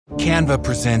Canva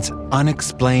presents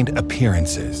Unexplained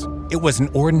Appearances. It was an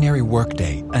ordinary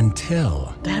workday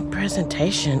until... That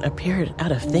presentation appeared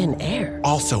out of thin air.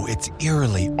 Also, it's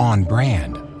eerily on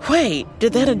brand. Wait,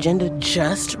 did that agenda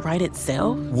just write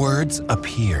itself? Words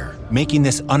appear, making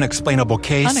this unexplainable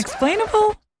case...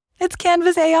 Unexplainable? It's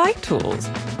Canva's AI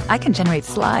tools. I can generate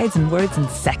slides and words in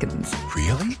seconds.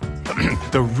 Really?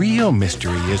 The real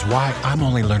mystery is why I'm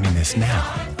only learning this now.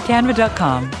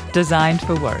 Canva.com, designed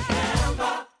for work.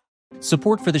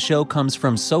 Support for the show comes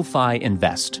from SoFi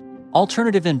Invest.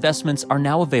 Alternative investments are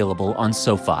now available on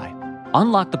SoFi.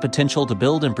 Unlock the potential to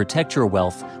build and protect your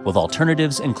wealth with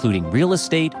alternatives including real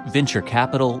estate, venture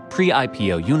capital,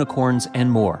 pre-IPO unicorns, and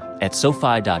more at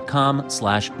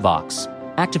SoFi.com/Vox.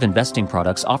 Active investing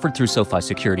products offered through SoFi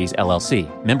Securities, LLC,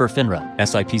 member FINRA,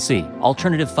 SIPC.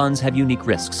 Alternative funds have unique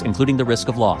risks, including the risk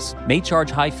of loss, may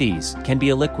charge high fees, can be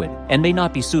illiquid, and may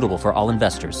not be suitable for all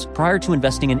investors. Prior to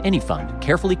investing in any fund,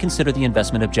 carefully consider the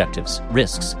investment objectives,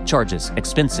 risks, charges,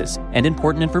 expenses, and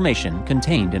important information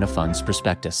contained in a fund's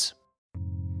prospectus.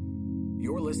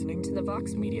 You're listening to the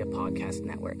Vox Media Podcast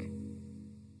Network.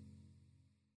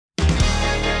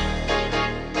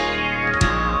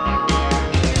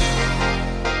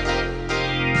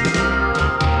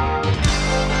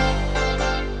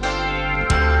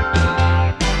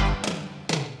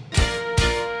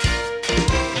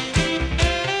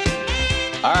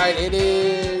 All right, it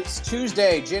is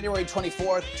Tuesday, January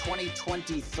 24th,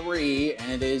 2023,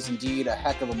 and it is indeed a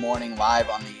heck of a morning live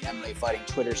on the MMA Fighting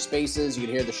Twitter Spaces. You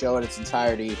can hear the show in its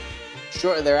entirety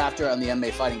shortly thereafter on the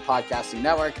MMA Fighting Podcasting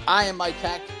Network. I am Mike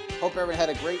Heck. Hope everyone had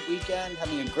a great weekend,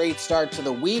 having a great start to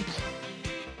the week.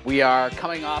 We are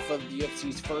coming off of the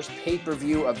UFC's first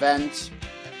pay-per-view event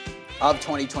of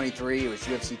 2023. It was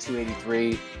UFC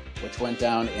 283, which went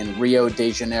down in Rio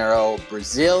de Janeiro,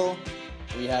 Brazil.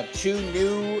 We have two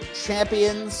new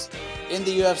champions in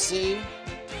the UFC,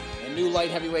 a new light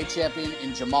heavyweight champion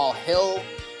in Jamal Hill.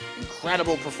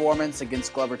 Incredible performance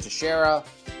against Glover Teixeira.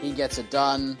 He gets it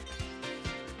done.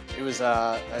 It was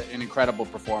an incredible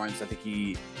performance. I think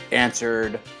he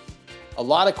answered a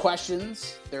lot of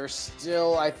questions. There's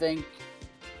still, I think,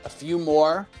 a few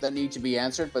more that need to be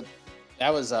answered, but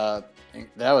that was an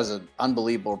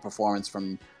unbelievable performance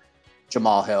from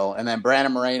Jamal Hill. And then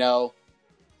Brandon Moreno,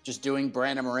 just doing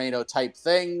Brandon Moreno type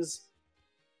things,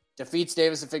 defeats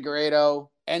Deiveson Figueiredo,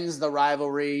 ends the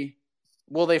rivalry.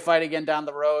 Will they fight again down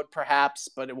the road? Perhaps,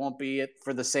 but it won't be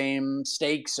for the same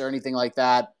stakes or anything like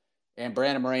that. And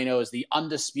Brandon Moreno is the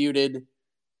undisputed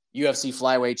UFC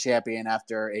flyweight champion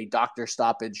after a doctor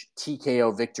stoppage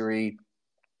TKO victory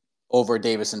over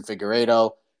Deiveson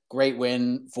Figueiredo. Great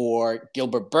win for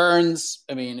Gilbert Burns.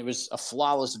 I mean, it was a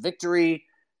flawless victory.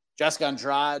 Jessica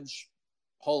Andrade,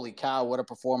 holy cow, what a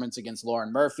performance against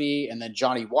Lauren Murphy. And then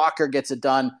Johnny Walker gets it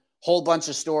done. Whole bunch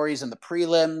of stories in the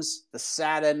prelims. The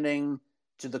sad ending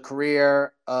to the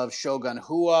career of Shogun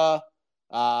Rua.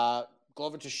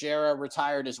 Glover Teixeira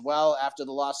retired as well after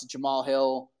the loss of Jamal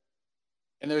Hill.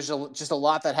 And there's just a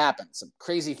lot that happened. Some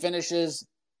crazy finishes,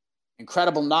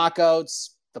 incredible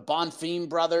knockouts. The Bonfim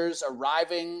brothers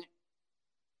arriving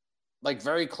like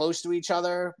very close to each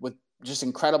other with just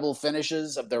incredible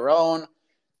finishes of their own.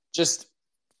 Just,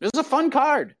 it was a fun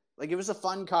card. It was a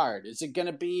fun card. Is it going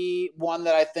to be one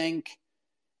that I think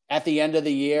at the end of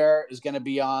the year is going to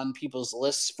be on people's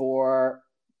lists for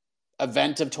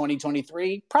event of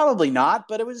 2023? Probably not,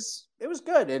 but it was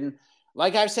good. And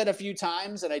like I've said a few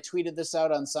times, and I tweeted this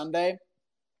out on Sunday,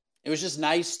 it was just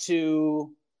nice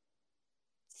to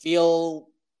feel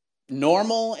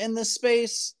normal in this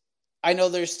space. I know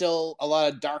there's still a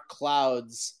lot of dark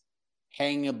clouds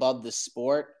hanging above the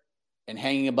sport and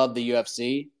hanging above the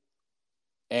UFC.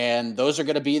 And those are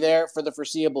going to be there for the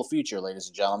foreseeable future, ladies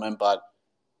and gentlemen. But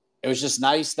it was just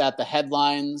nice that the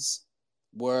headlines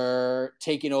were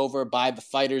taken over by the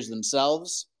fighters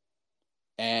themselves.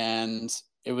 And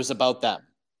it was about them.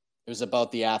 It was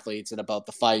about the athletes and about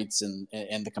the fights and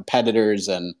the competitors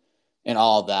and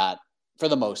all of that for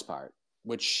the most part,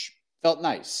 which felt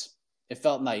nice. It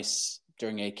felt nice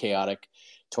during a chaotic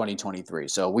 2023.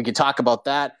 So we could talk about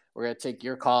that. We're going to take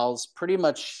your calls pretty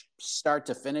much start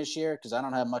to finish here because I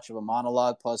don't have much of a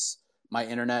monologue. Plus, my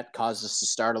internet caused us to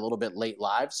start a little bit late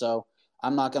live. So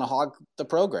I'm not going to hog the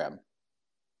program.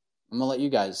 I'm going to let you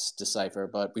guys decipher.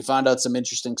 But we found out some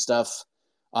interesting stuff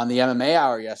on the MMA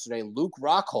Hour yesterday. Luke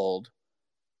Rockhold,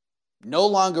 no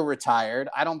longer retired.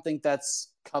 I don't think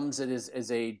that's comes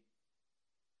as a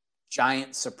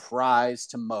giant surprise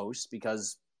to most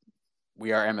because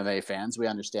we are MMA fans. We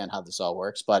understand how this all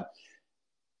works. But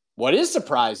what is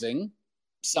surprising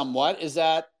somewhat is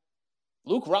that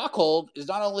Luke Rockhold is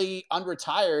not only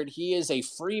unretired, he is a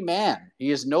free man.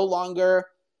 He is no longer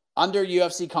under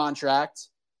UFC contract.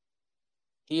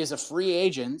 He is a free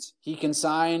agent. He can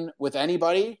sign with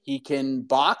anybody. He can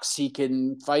box. He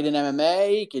can fight in MMA.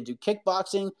 He can do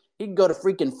kickboxing. He can go to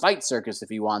freaking Fight Circus if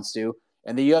he wants to.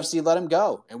 And the UFC let him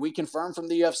go. And we confirmed from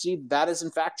the UFC that is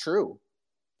in fact true.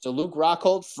 So Luke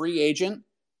Rockhold, free agent.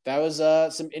 That was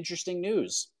some interesting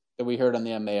news that we heard on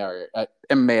the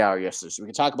MMA Hour yesterday. So we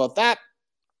can talk about that.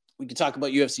 We can talk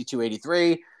about UFC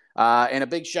 283. And a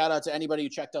big shout out to anybody who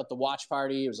checked out the watch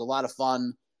party. It was a lot of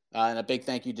fun. And a big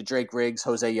thank you to Drake Riggs,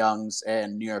 Jose Youngs,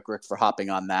 and New York Rick for hopping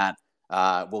on that.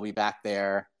 We'll be back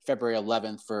there February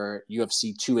 11th for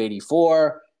UFC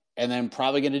 284, and then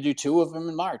probably going to do two of them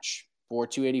in March for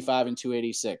 285 and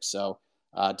 286. So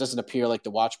it doesn't appear like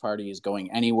the watch party is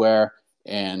going anywhere,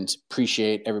 and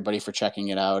appreciate everybody for checking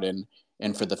it out and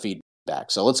for the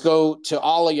feedback. So let's go to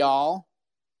all of y'all,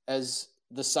 as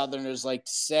the Southerners like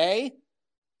to say.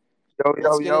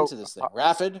 Let's get into this thing.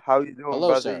 Rafid, how you doing, hello,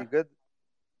 brother? sir. You good?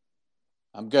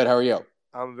 I'm good. How are you?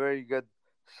 I'm very good.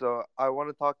 So I want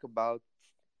to talk about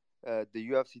the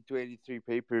UFC 283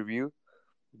 pay-per-view.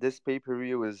 This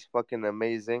pay-per-view is fucking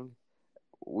amazing.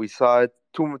 We saw it.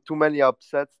 Too many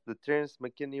upsets. The Terrence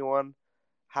McKinney one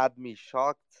had me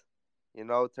shocked. You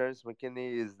know, Terrence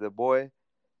McKinney is the boy.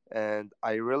 And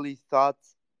I really thought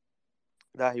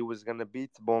that he was going to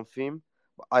beat Bonfim.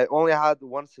 I only had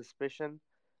one suspicion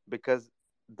because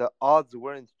the odds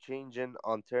weren't changing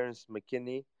on Terrence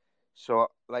McKinney. So,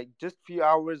 like, just a few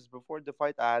hours before the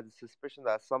fight, I had a suspicion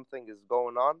that something is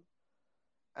going on.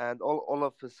 And all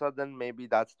of a sudden, maybe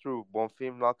that's true.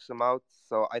 Bonfim knocks him out.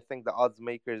 So, I think the odds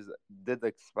makers did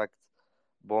expect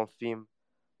Bonfim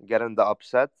getting the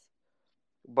upset.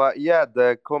 But, yeah,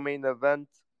 the co-main event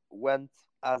went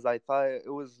as I thought it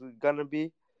was going to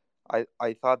be.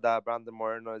 I thought that Brandon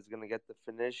Moreno is going to get the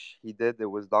finish. He did. It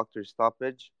was Dr.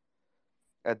 Stoppage.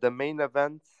 At the main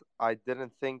event, I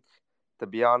didn't think, to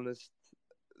be honest,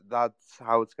 that's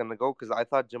how it's going to go, because I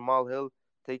thought Jamal Hill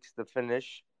takes the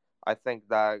finish. I think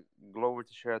that Glover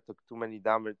Teixeira took too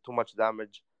much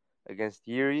damage against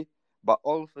Yuri. But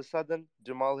all of a sudden,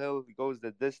 Jamal Hill goes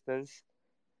the distance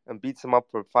and beats him up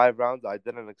for 5 rounds. I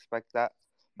didn't expect that.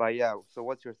 But yeah, so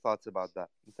what's your thoughts about that?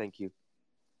 Thank you.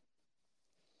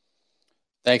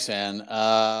 Thanks, man.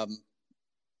 I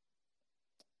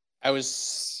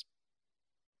was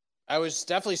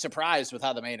definitely surprised with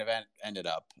how the main event ended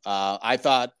up. I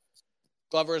thought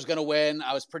Glover was going to win.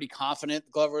 I was pretty confident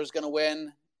Glover was going to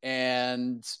win.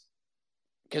 And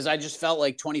because I just felt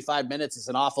like 25 minutes is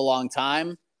an awful long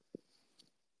time.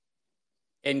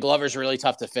 And Glover's really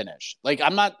tough to finish. Like,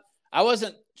 I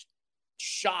wasn't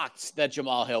shocked that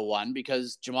Jamal Hill won,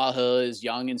 because Jamal Hill is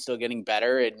young and still getting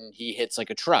better, and he hits like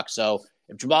a truck. So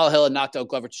if Jamal Hill had knocked out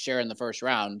Glover Teixeira in the first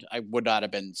round, I would not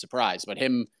have been surprised. But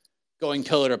him going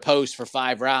pillar to post for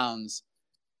 5 rounds,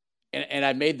 and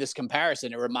I made this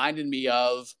comparison. It reminded me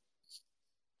of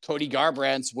Cody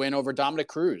Garbrandt's win over Dominic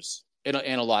Cruz in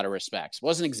a lot of respects. It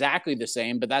wasn't exactly the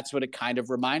same, but that's what it kind of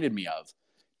reminded me of.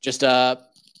 Just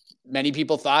many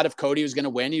people thought if Cody was going to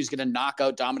win, he was going to knock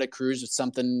out Dominic Cruz with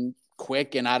something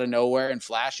quick and out of nowhere and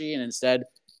flashy, and instead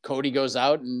Cody goes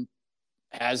out and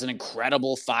has an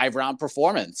incredible 5-round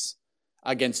performance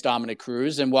against Dominic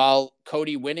Cruz. And while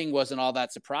Cody winning wasn't all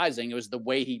that surprising, it was the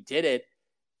way he did it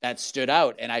that stood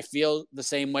out. And I feel the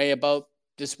same way about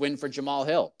this win for Jamal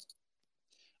Hill.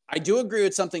 I do agree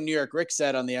with something New York Rick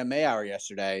said on the MMA Hour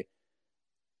yesterday.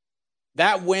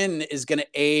 That win is going to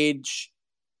age.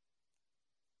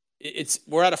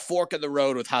 We're at a fork of the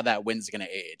road with how that win's going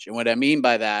to age. And what I mean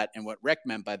by that, and what Rick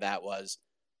meant by that, was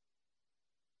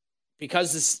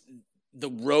because the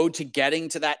road to getting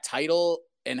to that title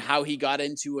and how he got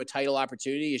into a title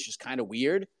opportunity is just kind of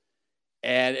weird.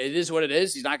 And it is what it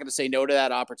is. He's not going to say no to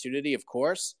that opportunity, of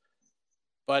course.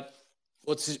 But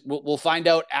we'll find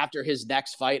out after his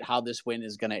next fight how this win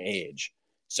is going to age.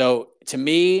 So to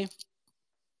me,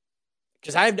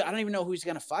 because I don't even know who he's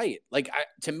going to fight.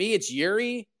 To me, it's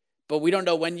Yuri, but we don't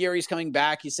know when Yuri's coming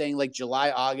back. He's saying like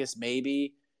July, August,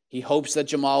 maybe. He hopes that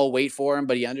Jamal will wait for him,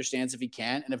 but he understands if he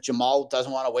can't. And if Jamal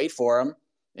doesn't want to wait for him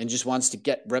and just wants to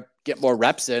get more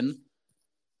reps in,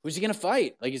 who's he going to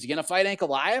fight? Like, is he going to fight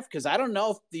Ankalaev? Because I don't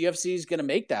know if the UFC is going to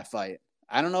make that fight.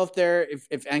 I don't know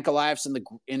if Ankalaev's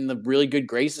in the really good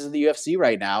graces of the UFC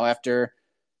right now after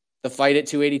the fight at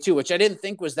 282, which I didn't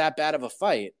think was that bad of a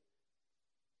fight.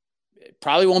 It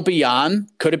probably won't be Jan.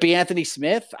 Could it be Anthony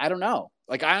Smith? I don't know.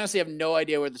 Like, I honestly have no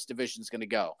idea where this division is going to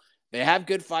go. They have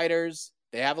good fighters.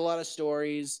 They have a lot of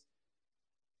stories,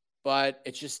 but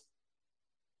it's just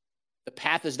the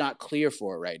path is not clear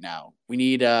for it right now. We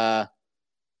need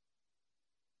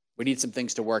We need some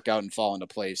things to work out and fall into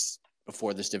place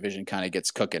before this division kind of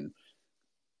gets cooking.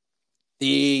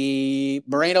 The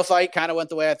Moreno fight kind of went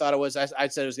the way I thought it was. I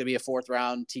said it was going to be a 4th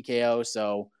round TKO,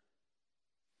 so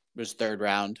it was 3rd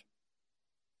round.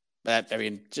 But I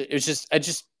mean,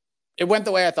 it went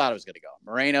the way I thought it was going to go.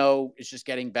 Moreno is just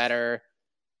getting better.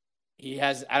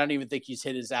 I don't even think he's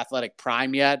hit his athletic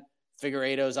prime yet.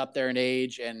 Figueiredo's up there in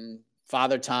age, and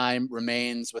Father Time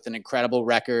remains with an incredible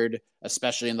record,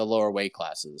 especially in the lower weight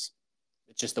classes.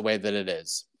 It's just the way that it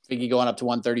is. Figgy going up to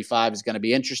 135 is going to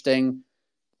be interesting.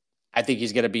 I think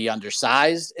he's going to be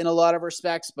undersized in a lot of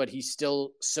respects, but he's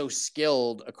still so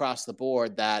skilled across the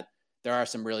board that there are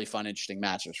some really fun, interesting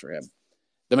matchups for him.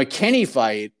 The McKinney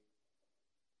fight,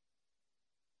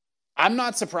 I'm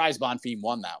not surprised Bonfim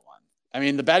won that one. I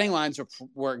mean, the betting lines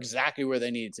were exactly where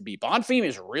they needed to be. Bonfim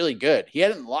is really good. He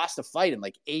hadn't lost a fight in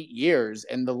like 8 years,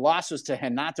 and the loss was to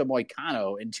Renato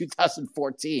Moicano in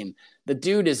 2014. The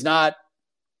dude has not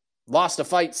lost a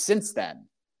fight since then,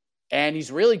 and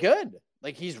he's really good.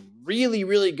 Like, he's really,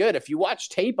 really good. If you watch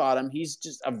tape on him, he's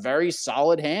just a very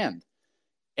solid hand.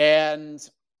 And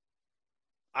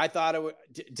I thought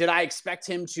did I expect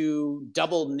him to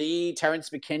double knee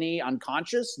Terrence McKinney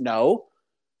unconscious? No.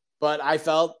 But I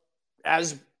felt,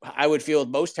 as I would feel with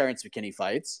most Terrence McKinney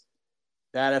fights,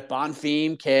 that if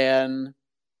Bonfim can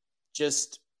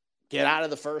just get out of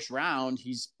the first round,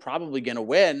 he's probably going to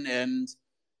win. And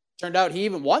turned out he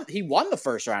won the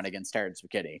first round against Terrence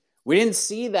McKinney. We didn't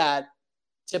see that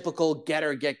typical get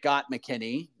or get got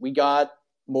McKinney. We got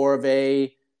more of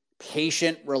a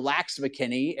patient, relaxed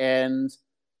McKinney, and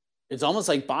it's almost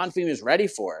like Bonfim is ready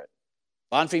for it.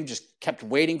 Bonfim just kept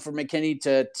waiting for McKinney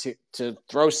to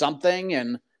throw something,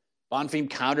 and Bonfim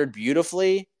countered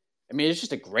beautifully. I mean, it's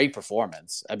just a great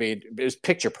performance. I mean, it was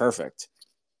picture perfect.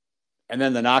 And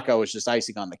then the knockout was just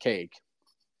icing on the cake.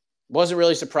 Wasn't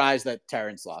really surprised that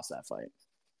Terrence lost that fight.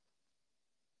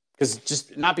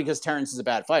 Not because Terrence is a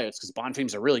bad fighter, it's because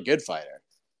Bonfim's a really good fighter.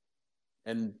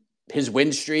 And his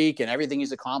win streak and everything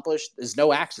he's accomplished is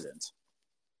no accident.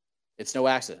 It's no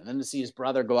accident. And then to see his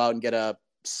brother go out and get a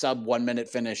sub 1 minute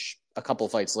finish a couple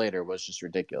fights later was just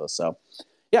ridiculous. So,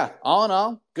 yeah, all in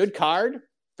all, good card,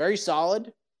 very solid.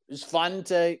 It was fun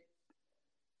to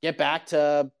get back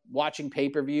to watching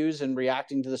pay-per-views and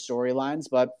reacting to the storylines,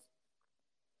 but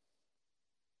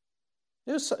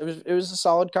it was a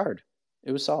solid card.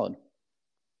 It was solid.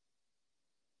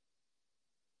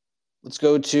 Let's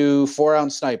go to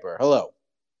 4-ounce Sniper. Hello.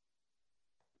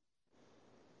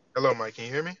 Hello, Mike. Can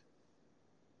you hear me?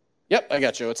 Yep, I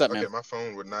got you. What's up, man? Okay, my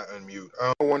phone would not unmute.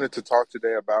 I wanted to talk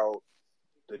today about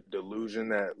the delusion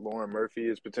that Lauren Murphy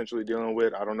is potentially dealing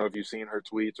with. I don't know if you've seen her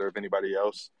tweets or if anybody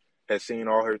else has seen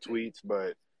all her tweets,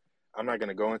 but I'm not going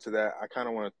to go into that.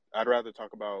 I'd rather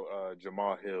talk about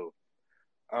Jamal Hill.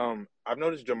 I've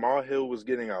noticed Jamal Hill was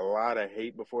getting a lot of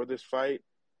hate before this fight.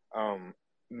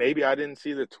 Maybe I didn't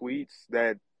see the tweets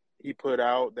that he put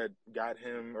out that got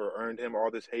him or earned him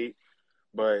all this hate,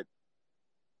 but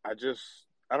I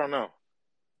don't know.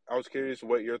 I was curious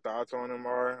what your thoughts on him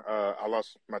are. I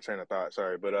lost my train of thought,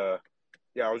 sorry. But,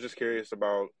 yeah, I was just curious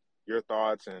about your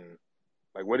thoughts and,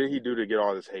 like, what did he do to get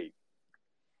all this hate?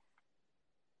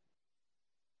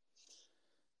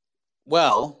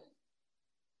 Well,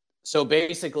 so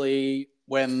basically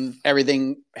when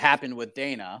everything happened with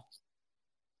Dana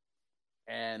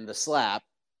and the slap,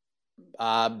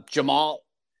 Dana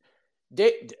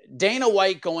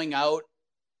White going out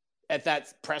at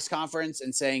that press conference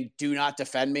and saying, "Do not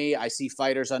defend me. I see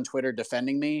fighters on Twitter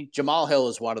defending me." Jamal Hill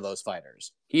is one of those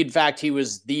fighters. He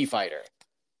was the fighter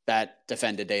that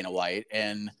defended Dana White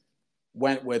and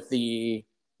went with the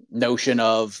notion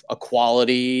of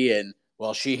equality and,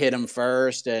 well, she hit him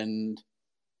first and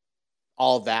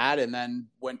all that. And then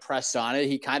when pressed on it,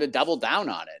 he kind of doubled down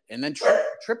on it and then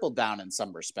tripled down in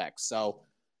some respects. So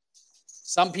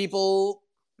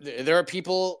there are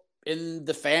people in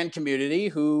the fan community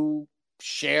who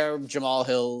share Jamal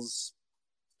Hill's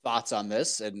thoughts on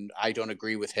this, and I don't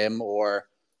agree with him or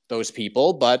those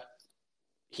people, but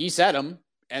he said them,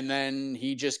 and then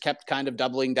he just kept kind of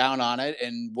doubling down on it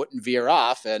and wouldn't veer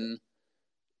off and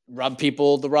rub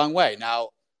people the wrong way. Now,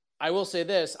 I will say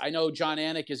this. I know John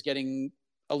Anik is getting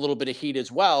a little bit of heat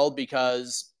as well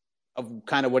because of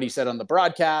kind of what he said on the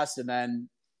broadcast, and then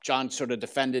John sort of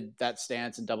defended that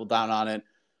stance and doubled down on it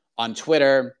on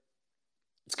Twitter.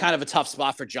 It's kind of a tough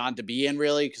spot for John to be in,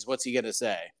 really, because what's he going to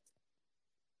say?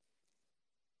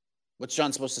 What's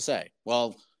John supposed to say?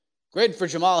 Well, great for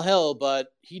Jamal Hill, but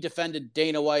he defended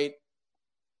Dana White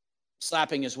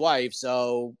slapping his wife,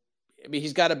 so I mean,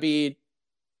 he's got to be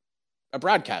a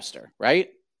broadcaster, right?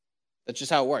 That's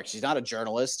just how it works. He's not a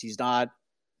journalist. He's not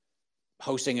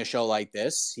hosting a show like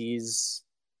this. He's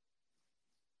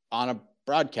on a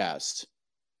broadcast.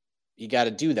 You got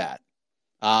to do that.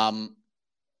 But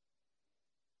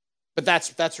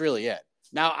that's really it.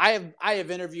 Now, I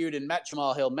have interviewed and met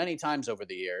Jamal Hill many times over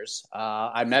the years.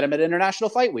 I met him at International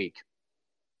Fight Week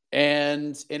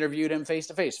and interviewed him face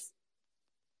to face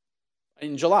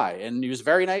in July, and he was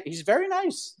very nice. He's very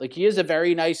nice. Like, he is a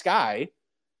very nice guy.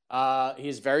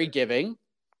 He's very giving.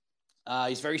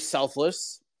 He's very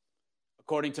selfless,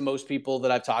 according to most people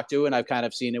that I've talked to, and I've kind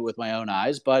of seen it with my own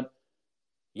eyes. But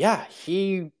yeah,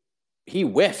 he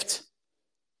whiffed.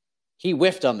 He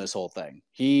whiffed on this whole thing.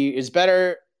 He is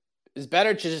better. It's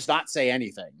better to just not say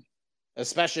anything,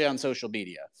 especially on social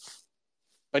media.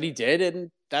 But he did, and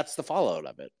that's the fallout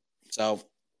of it. So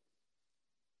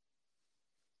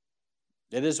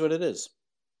it is what it is.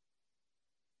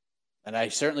 And I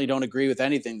certainly don't agree with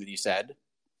anything that he said,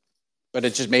 but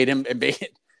it just made him.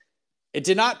 It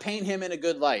did not paint him in a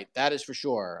good light. That is for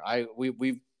sure.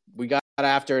 We got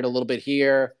after it a little bit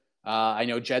here. I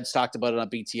know Jed's talked about it on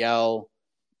BTL.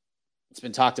 It's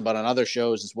been talked about on other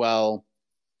shows as well.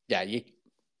 Yeah,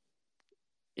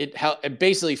 it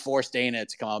basically forced Dana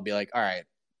to come out and be like, all right,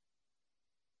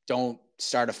 don't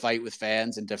start a fight with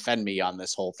fans and defend me on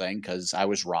this whole thing because I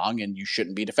was wrong and you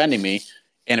shouldn't be defending me.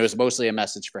 And it was mostly a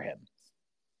message for him.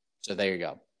 So there you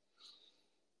go.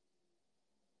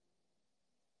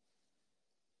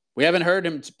 We haven't heard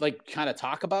him kind of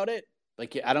talk about it.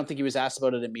 Like, I don't think he was asked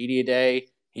about it at media day.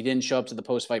 He didn't show up to the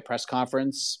post-fight press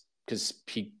conference because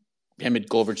him and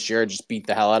Glover Teixeira just beat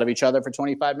the hell out of each other for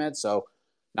 25 minutes. So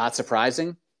not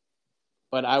surprising.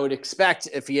 But I would expect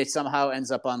if he somehow ends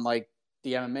up on like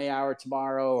the MMA Hour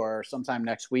tomorrow or sometime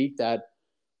next week that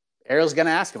Ariel's going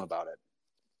to ask him about it.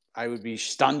 I would be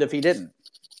stunned if he didn't.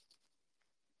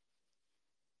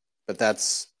 But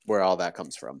that's where all that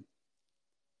comes from.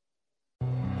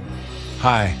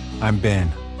 Hi, I'm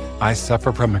Ben. I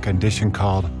suffer from a condition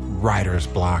called writer's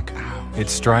block. It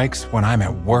strikes when I'm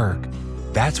at work.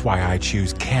 That's why I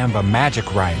choose Canva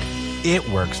Magic Write. It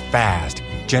works fast,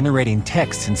 generating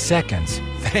text in seconds,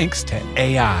 thanks to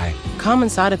AI. Common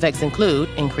side effects include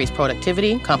increased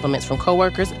productivity, compliments from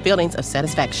coworkers, feelings of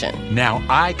satisfaction. Now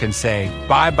I can say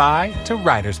bye-bye to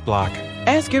writer's block.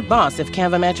 Ask your boss if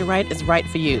Canva Magic Write is right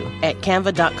for you at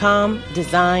canva.com,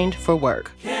 designed for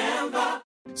work.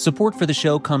 Support for the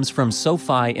show comes from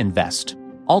SoFi Invest.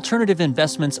 Alternative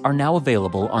investments are now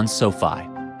available on SoFi.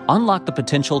 Unlock the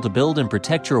potential to build and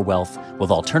protect your wealth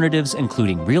with alternatives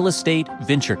including real estate,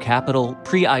 venture capital,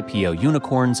 pre-IPO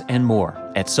unicorns, and more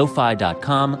at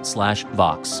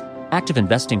SoFi.com/Vox. Active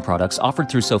investing products offered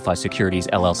through SoFi Securities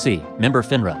LLC, member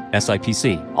FINRA,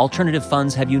 SIPC. Alternative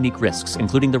funds have unique risks,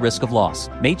 including the risk of loss,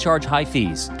 may charge high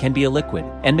fees, can be illiquid,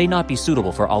 and may not be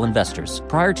suitable for all investors.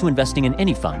 Prior to investing in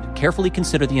any fund, carefully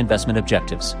consider the investment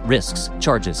objectives, risks,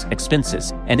 charges,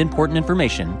 expenses, and important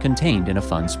information contained in a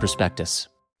fund's prospectus.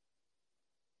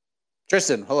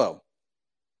 Tristan, hello.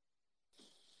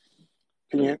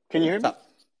 Can you hear me?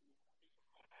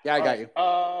 Yeah, I got you.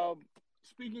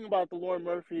 Speaking about the Lauren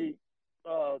Murphy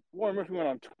went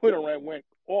on Twitter and went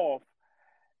off.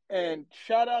 And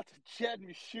shout out to Jed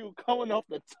Meshew coming off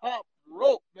the top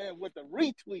rope, man, with the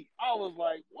retweet. I was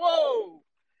like, whoa.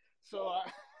 So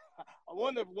I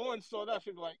wonder if Lauren saw that.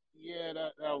 She'd be like, yeah,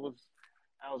 that was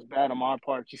bad on my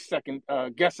part. She's second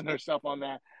guessing herself on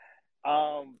that.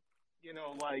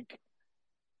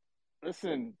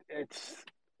 Listen, it's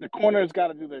the corners got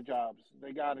to do their jobs.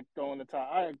 They got to go in the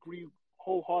top. I agree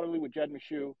wholeheartedly with Jed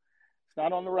Meshew. It's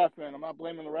not on the ref, man. I'm not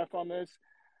blaming the ref on this.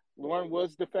 Lauren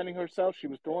was defending herself. She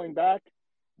was throwing back.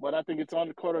 But I think it's on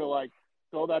the quarter to, like,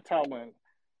 throw that towel in,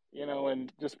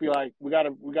 and just be like, we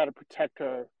gotta protect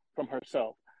her from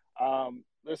herself.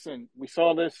 Listen, we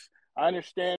saw this. I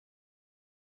understand.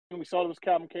 We saw it was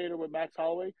Calvin Kattar with Max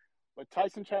Holloway. But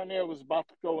Tyson Chandler was about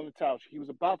to go in the towel. He was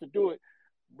about to do it.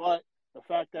 But the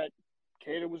fact that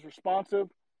Kattar was responsive,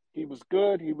 he was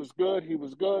good.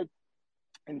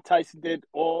 And Tyson did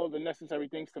all the necessary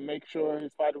things to make sure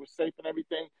his fighter was safe and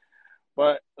everything.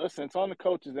 But listen, it's on the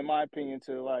coaches, in my opinion,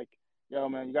 to like, yo,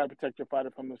 man, you got to protect your fighter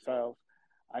from themselves.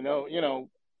 I know,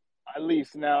 at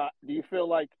least now, do you feel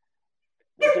like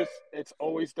it's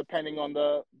always depending on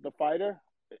the fighter?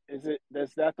 Is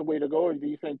that the way to go? Or do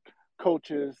you think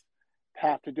coaches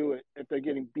have to do it if they're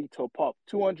getting beat to a pulp?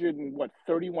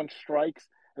 231 strikes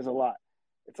is a lot.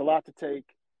 It's a lot to take.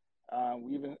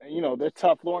 They're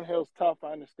tough. Lauren Hill's tough.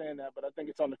 I understand that, but I think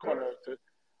it's on the corner to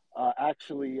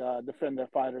actually defend their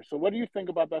fighter. So what do you think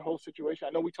about that whole situation?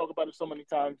 I know we talk about it so many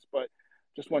times, but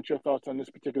just want your thoughts on this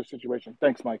particular situation.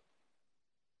 Thanks, Mike.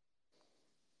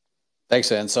 Thanks,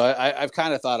 man. So I've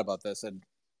kind of thought about this, and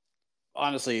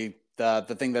honestly,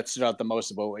 the thing that stood out the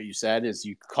most about what you said is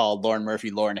you called Lauren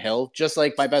Murphy Lauren Hill, just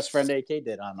like my best friend AK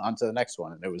did on to the next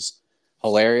one. And it was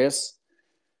hilarious.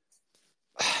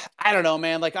 I don't know,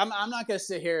 man. Like I'm not gonna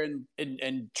sit here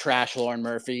and trash Lauren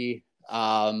Murphy.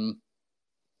 I'm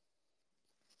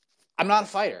not a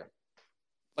fighter.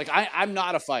 Like I'm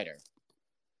not a fighter.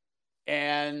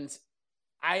 And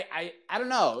I don't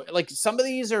know. Like some of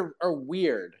these are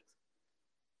weird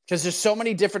because there's so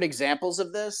many different examples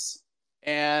of this.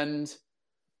 And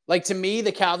like to me,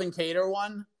 the Calvin Kattar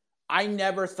one, I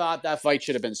never thought that fight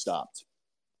should have been stopped.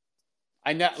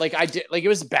 I did, like it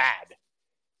was bad,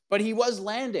 but he was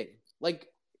landing. Like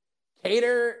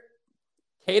Kattar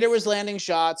was landing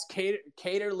shots.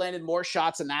 Kattar landed more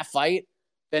shots in that fight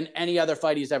than any other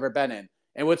fight he's ever been in.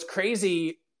 And what's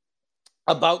crazy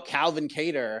about Calvin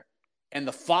Kattar and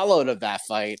the fallout of that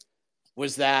fight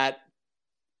was that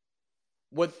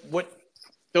what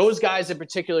those guys in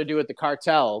particular do at the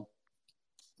cartel,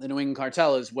 the New England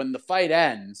Cartel, is when the fight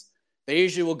ends, they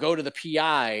usually will go to the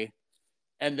PI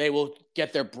and they will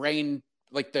get their brain,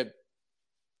 like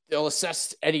they'll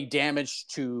assess any damage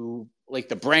to like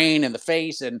the brain and the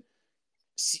face and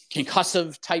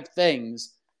concussive type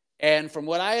things. And from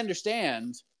what I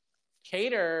understand,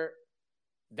 Kattar,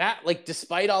 that like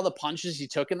despite all the punches he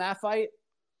took in that fight,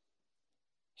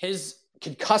 his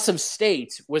concussive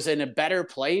state was in a better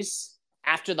place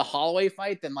after the Holloway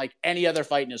fight than like any other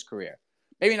fight in his career.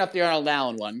 Maybe not the Arnold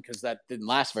Allen one because that didn't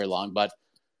last very long, but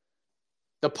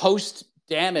the post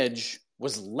damage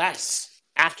was less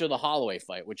after the Holloway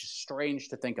fight, which is strange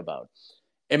to think about.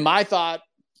 And my thought,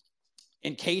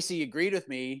 and Casey agreed with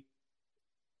me,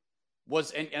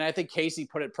 was, and I think Casey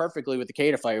put it perfectly with the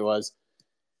Kattar fight, was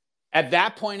at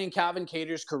that point in Calvin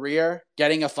Kattar's career,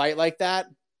 getting a fight like that,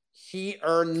 he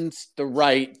earned the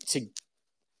right to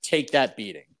take that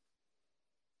beating.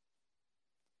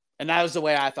 And that was the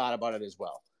way I thought about it as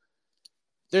well.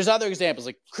 There's other examples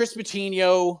like Chris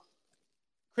Moutinho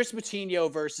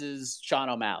versus Sean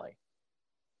O'Malley.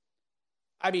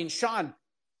 I mean, Sean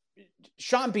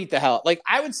beat the hell. Like,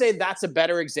 I would say that's a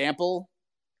better example.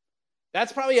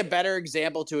 That's probably a better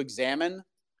example to examine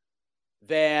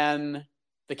than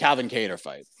the Calvin Kattar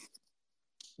fight.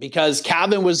 Because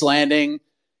Calvin was landing.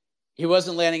 He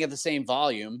wasn't landing at the same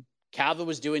volume. Calvin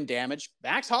was doing damage.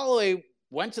 Max Holloway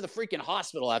went to the freaking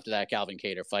hospital after that Calvin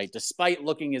Kattar fight, despite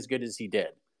looking as good as he did.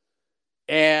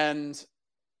 And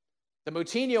the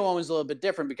Moutinho one was a little bit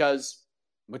different because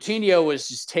Moutinho was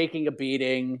just taking a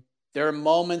beating. There are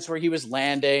moments where he was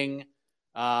landing.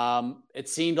 It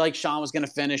seemed like Sean was going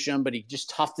to finish him, but he just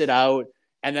toughed it out.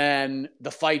 And then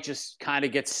the fight just kind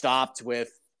of gets stopped with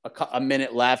a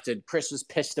minute left, and Chris was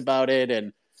pissed about it.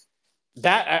 And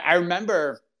that I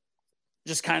remember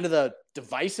just kind of the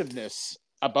divisiveness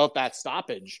about that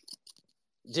stoppage.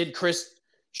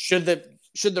 Should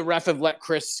the ref have let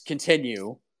Chris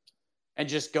continue and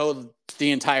just go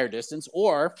the entire distance,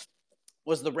 or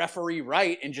was the referee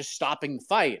right in just stopping the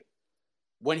fight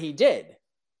when he did?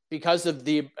 Because of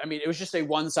it was just a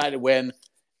one-sided win.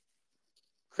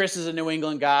 Chris is a New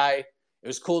England guy. It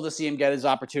was cool to see him get his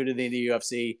opportunity in the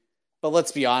UFC. But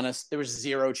let's be honest, there was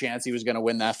zero chance he was going to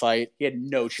win that fight. He had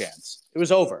no chance. It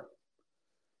was over.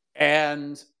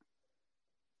 And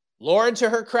Lauren, to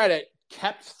her credit,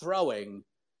 kept throwing,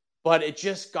 but it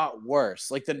just got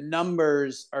worse. Like, the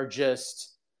numbers are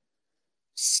just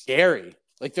scary.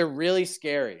 Like, they're really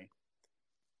scary.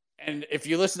 And if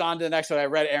you listen on to the next one, I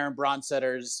read Aaron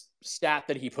Bronsetter's stat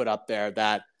that he put up there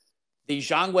that the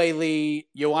Zhang Weili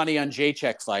Joanna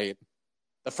Jędrzejczyk fight,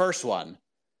 the first one,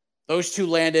 those two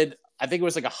landed, I think it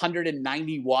was like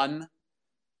 191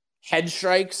 head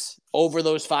strikes over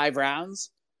those 5 rounds.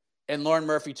 And Lauren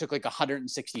Murphy took like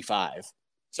 165.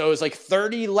 So it was like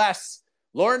 30 less.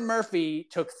 Lauren Murphy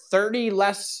took 30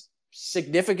 less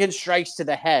significant strikes to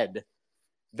the head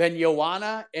than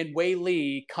Joanna and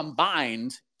Weili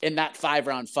combined in that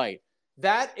 5-round fight.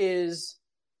 That is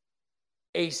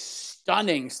a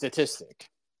stunning statistic.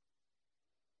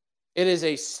 It is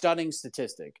a stunning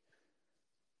statistic.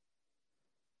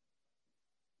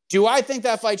 Do I think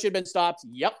that fight should have been stopped?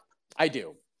 Yep, I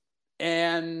do.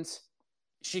 And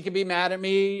she can be mad at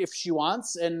me if she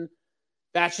wants, and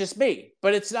that's just me.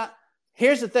 But it's not.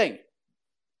 Here's the thing,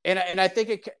 and I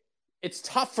think it's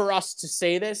tough for us to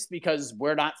say this because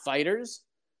we're not fighters.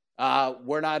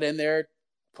 We're not in there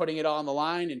putting it all on the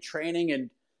line and training and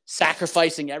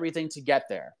sacrificing everything to get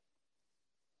there.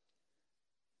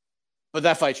 But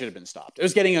that fight should have been stopped. It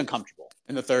was getting uncomfortable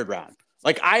in the 3rd round.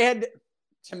 Like,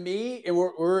 to me,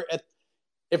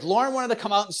 if Lauren wanted to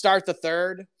come out and start the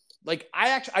 3rd, like,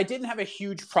 I didn't have a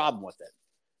huge problem with it.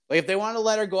 Like, if they wanted to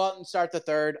let her go out and start the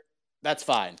 3rd, that's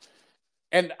fine.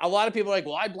 And a lot of people are like,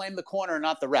 well, I blame the corner,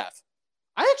 not the ref.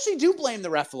 I actually do blame the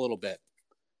ref a little bit.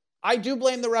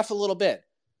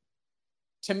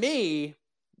 To me,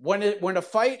 when a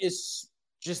fight is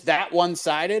just that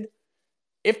one-sided,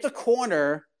 if the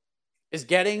corner is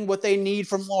getting what they need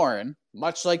from Lauren,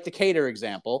 much like the Kattar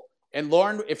example, and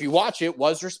Lauren, if you watch it,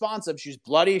 was responsive. She's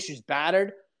bloody. She's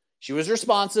battered. She was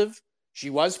responsive. She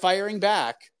was firing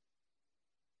back.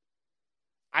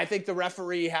 I think the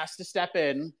referee has to step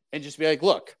in and just be like,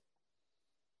 look,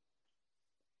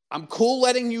 I'm cool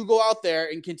letting you go out there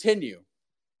and continue,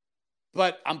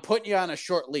 but I'm putting you on a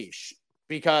short leash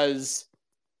because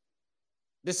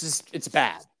it's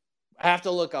bad. I have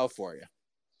to look out for you.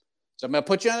 So I'm going to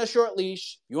put you on a short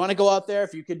leash. You want to go out there,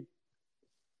 if you could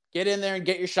get in there and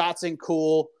get your shots in,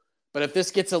 cool. But if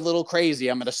this gets a little crazy,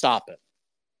 I'm going to stop it.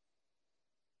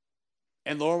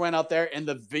 And Lauren went out there, and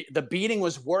the beating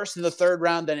was worse in the third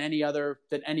round than any other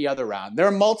round. There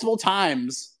are multiple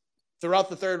times throughout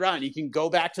the third round you can go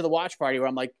back to the watch party where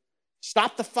I'm like,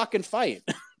 stop the fucking fight.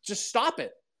 Just stop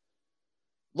it.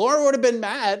 Lauren would have been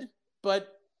mad, but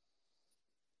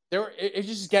it's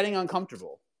just getting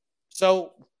uncomfortable.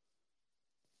 So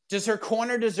does her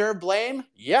corner deserve blame?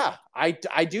 Yeah, I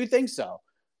do think so.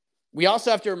 We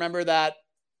also have to remember that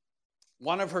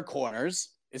one of her corners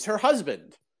is her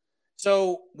husband.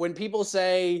 So when people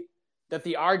say that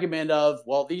the argument of,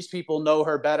 well, these people know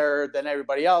her better than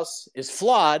everybody else is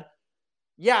flawed,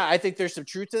 yeah, I think there's some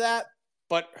truth to that.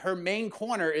 But her main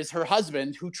corner is her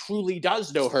husband, who truly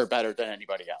does know her better than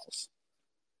anybody else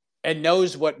and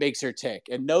knows what makes her tick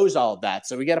and knows all of that.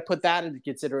 So we got to put that into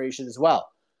consideration as well.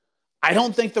 I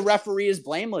don't think the referee is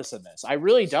blameless in this. I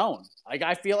really don't. Like,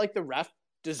 I feel like the ref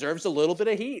deserves a little bit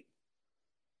of heat.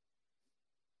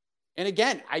 And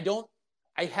again,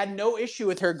 I had no issue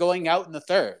with her going out in the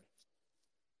third.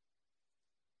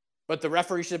 But the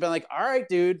referee should have been like, all right,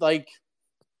 dude, like,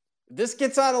 if this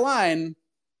gets out of line,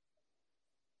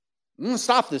 I'm going to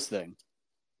stop this thing.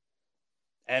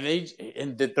 And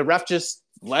the ref just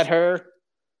let her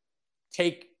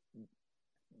take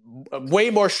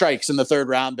way more strikes in the third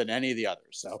round than any of the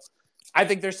others. So I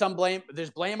think there's some blame.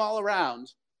 There's blame all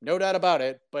around, no doubt about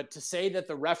it. But to say that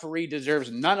the referee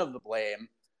deserves none of the blame,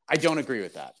 I don't agree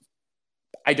with that.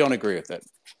 I don't agree with it.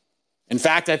 In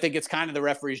fact, I think it's kind of the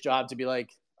referee's job to be like,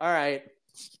 all right,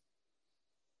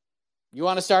 you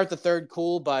want to start the third,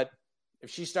 cool, but if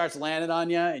she starts landing on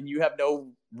you and you have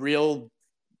no real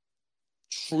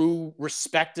true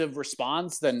respective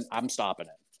response, then I'm stopping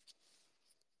it.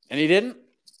 And he didn't.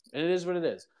 And it is what it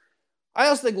is. I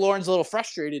also think Lauren's a little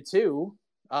frustrated too.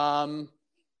 Again,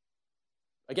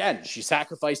 she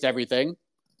sacrificed everything.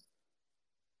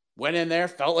 Went in there,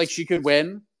 felt like she could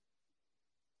win.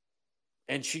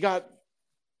 And she got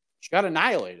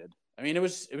annihilated. I mean, it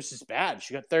was just bad.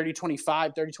 She got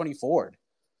 30-25, 30-24.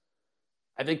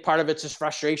 I think part of it's just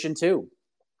frustration too.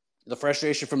 The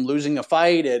frustration from losing a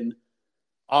fight, and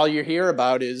all you hear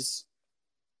about is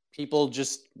people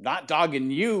just not dogging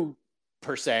you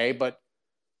per se, but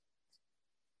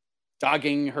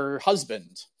dogging her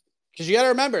husband. Because you got to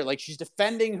remember, like, she's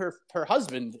defending her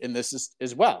husband in this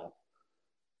as well.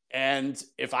 And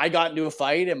if I got into a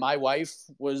fight and my wife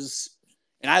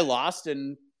and I lost,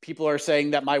 and people are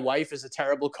saying that my wife is a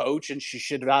terrible coach and she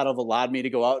should not have allowed me to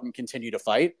go out and continue to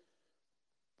fight,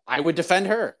 I would defend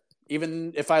her,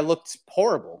 even if I looked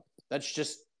horrible. That's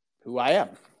just who I am.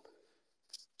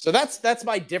 So that's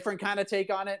my different kind of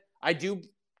take on it. I do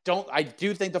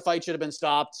think the fight should have been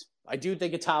stopped. I do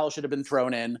think a towel should have been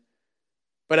thrown in,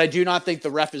 but I do not think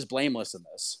the ref is blameless in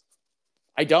this.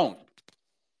 I don't.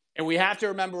 And we have to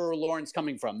remember where Lauren's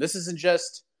coming from. This isn't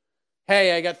just,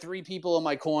 hey, I got 3 people in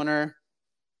my corner.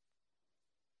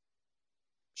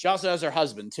 She also has her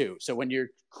husband too. So when you're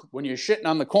shitting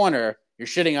on the corner, you're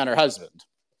shitting on her husband.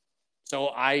 So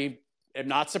I am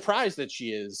not surprised that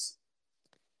she is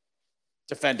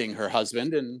defending her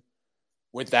husband, and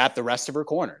with that, the rest of her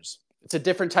corners. It's a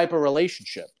different type of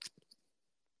relationship.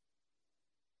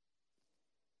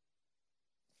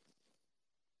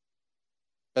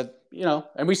 But,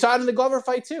 and we saw it in the Glover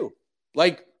fight too.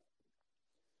 Like,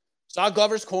 saw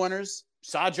Glover's corners,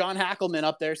 saw John Hackleman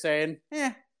up there saying,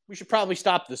 we should probably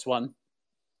stop this one.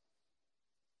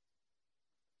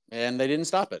 And they didn't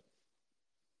stop it.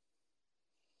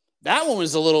 That one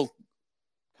was a little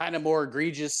kind of more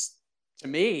egregious to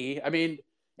me. I mean,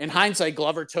 in hindsight,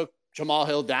 Glover took Jamal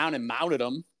Hill down and mounted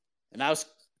him. And that was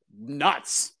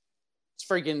nuts. It's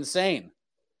freaking insane.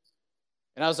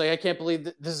 And I was like, I can't believe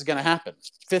this is going to happen.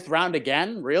 5th round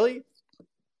again? Really?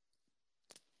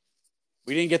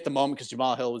 We didn't get the moment because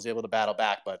Jamal Hill was able to battle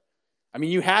back. But, I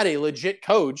mean, you had a legit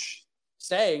coach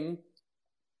saying,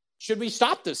 should we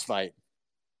stop this fight?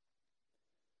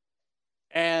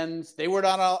 and they were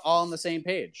not all on the same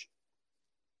page.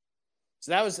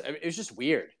 So it was just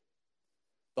weird.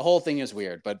 The whole thing is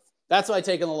weird, but that's why I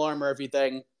take on the Lauren Murphy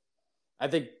thing. I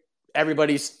think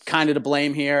everybody's kind of to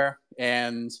blame here,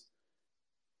 but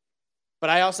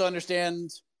I also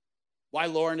understand why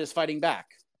Lauren is fighting back,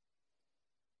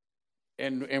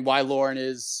 and why Lauren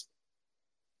is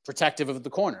protective of the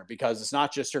corner, because it's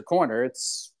not just her corner,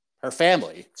 it's her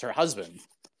family, it's her husband.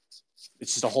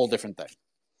 It's just a whole different thing.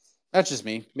 That's just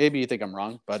me. Maybe you think I'm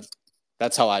wrong, but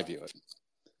that's how I view it.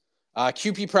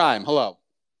 QP Prime, hello.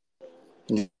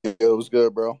 Yo, what's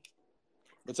good, bro?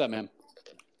 What's up, man?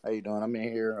 How you doing? I'm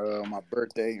in here on my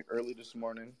birthday early this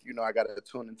morning. You know, I got to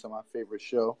tune into my favorite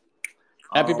show.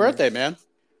 Happy birthday, man.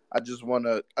 I just want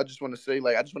to say,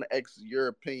 like, I just want to ask your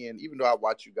opinion, even though I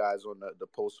watch you guys on the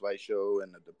post-fight show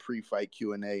and the pre-fight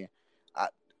Q&A.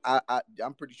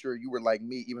 I'm pretty sure you were like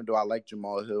me, even though I like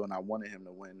Jamal Hill and I wanted him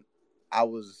to win. I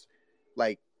was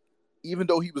like, even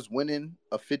though he was winning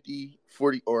a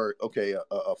 50-40 or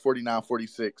a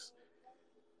 49-46,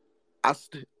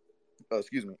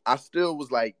 I still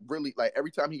was like, really, like,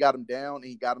 every time he got him down and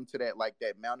he got him to that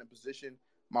mounting position,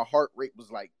 my heart rate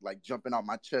was like jumping out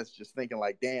my chest, just thinking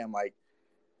like, damn, like.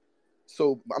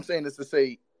 So I'm saying this to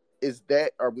say, was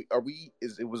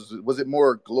it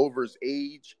more Glover's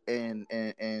age and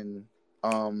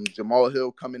Jamal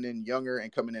Hill coming in younger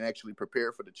and coming in actually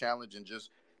prepared for the challenge and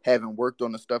just having worked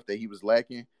on the stuff that he was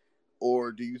lacking?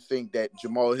 Or do you think that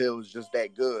Jamal Hill is just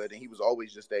that good and he was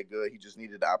always just that good? He just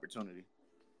needed the opportunity.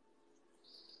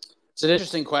 It's an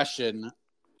interesting question.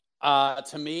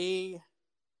 To me,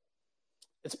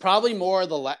 it's probably more of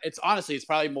the. It's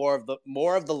probably more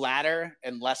of the latter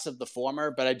and less of the former.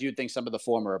 But I do think some of the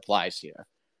former applies here.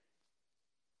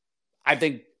 I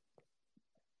think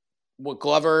what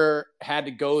Glover had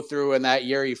to go through in that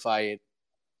Yuri fight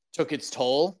took its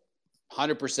toll,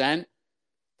 100%.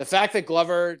 The fact that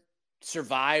Glover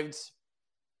survived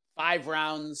 5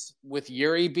 rounds with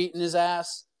Yuri beating his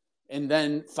ass, and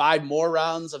then 5 more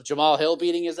rounds of Jamal Hill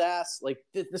beating his ass, like,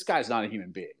 this guy's not a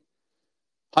human being.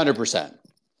 100%.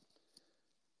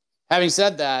 Having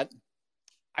said that,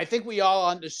 I think we all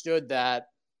understood that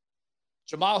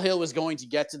Jamal Hill was going to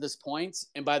get to this point,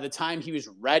 and by the time he was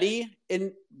ready,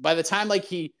 by the time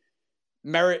like in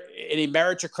a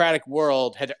meritocratic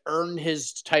world had earned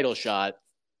his title shot,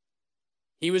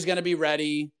 he was going to be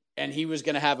ready, and he was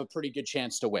going to have a pretty good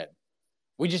chance to win.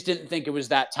 We just didn't think it was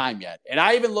that time yet. And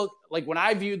I even looked, like, when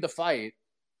I viewed the fight,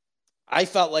 I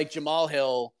felt like Jamal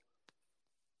Hill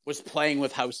was playing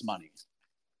with house money,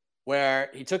 where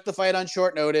he took the fight on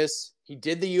short notice. He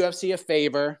did the UFC a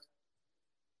favor.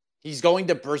 He's going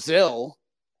to Brazil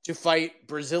to fight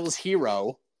Brazil's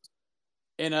hero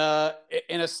in a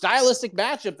stylistic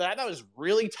matchup that I thought was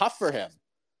really tough for him.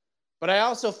 But I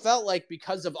also felt like,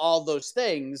 because of all those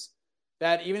things,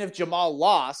 that even if Jamal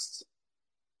lost,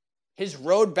 his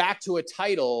road back to a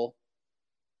title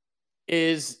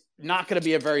is not going to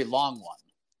be a very long one.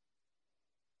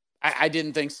 I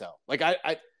didn't think so. Like,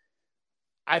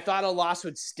 I thought a loss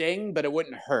would sting, but it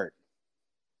wouldn't hurt.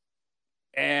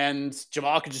 And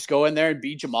Jamal could just go in there and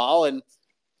beat Jamal, and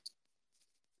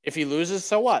if he loses,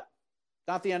 so what?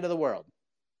 Not the end of the world.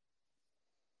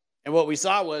 And what we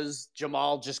saw was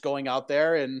Jamal just going out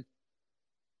there and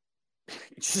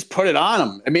just put it on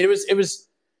him. I mean,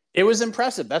 it was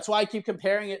impressive. That's why I keep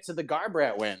comparing it to the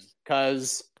Garbrandt win,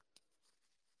 because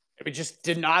we just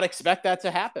did not expect that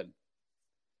to happen.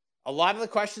 A lot of the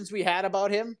questions we had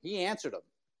about him, he answered them.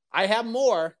 I have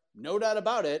more, no doubt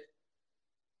about it,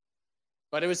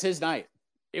 but it was his night.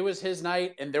 It was his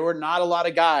night, and there were not a lot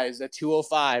of guys at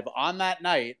 205 on that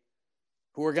night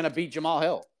who were going to beat Jamal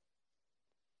Hill.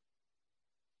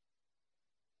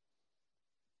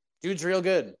 Dude's real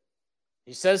good.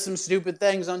 He says some stupid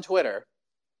things on Twitter.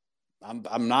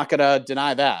 I'm not going to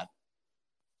deny that.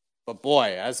 But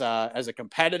boy, as a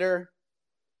competitor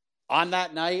on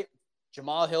that night,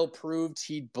 Jamal Hill proved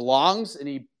he belongs, and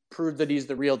he proved that he's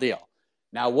the real deal.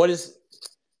 Now,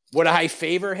 would I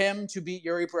favor him to beat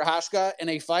Yuri Prochazka in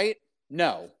a fight?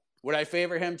 No. Would I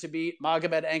favor him to beat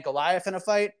Magomed Ankalaev in a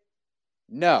fight?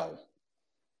 No.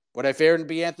 Would I favor him to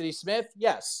beat Anthony Smith?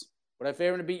 Yes. Would I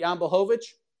favor him to beat Jan Blachowicz?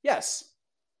 Yes.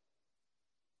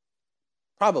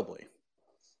 Probably.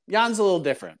 Jan's a little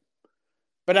different,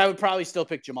 but I would probably still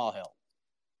pick Jamal Hill.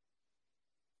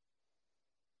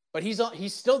 But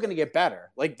he's still going to get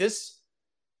better. Like, this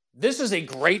is a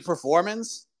great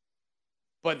performance,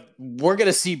 but we're going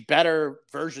to see better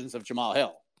versions of Jamal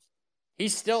Hill.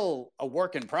 He's still a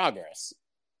work in progress.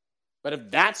 But if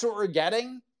that's what we're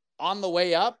getting on the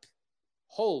way up,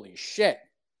 holy shit,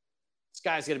 this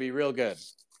guy's going to be real good.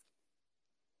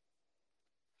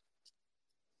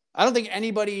 I don't think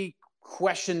anybody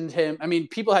questioned him. I mean,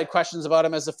 people had questions about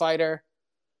him as a fighter.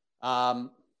 But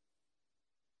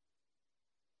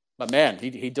man,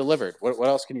 he delivered. What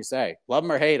else can you say? Love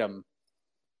him or hate him,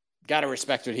 got to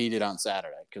respect what he did on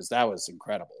Saturday because that was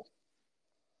incredible.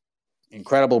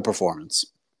 Incredible performance.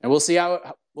 And we'll see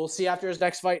after his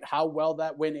next fight how well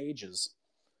that win ages.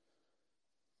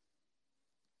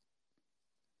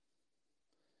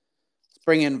 Let's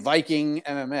bring in Viking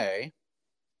MMA.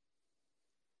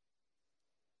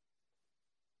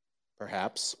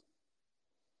 Perhaps.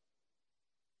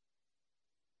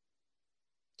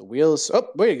 The wheels. Oh,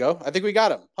 there you go. I think we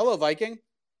got him. Hello, Viking.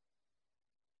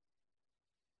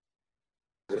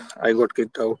 I got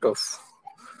kicked out of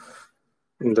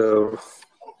the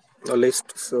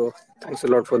list, so thanks a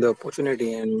lot for the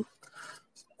opportunity. And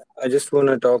I just want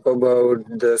to talk about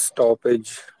the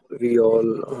stoppage. We all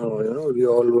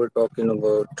were talking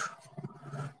about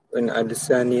when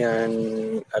Adesanya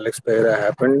and Alex Pereira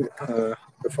happened.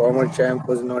 The former champ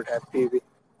was not happy with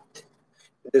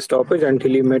the stoppage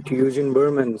until he met Eugene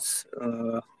Bermans.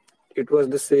 It was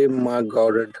the same Mark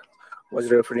Goddard was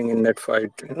refereeing in that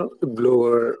fight,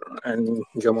 Glover and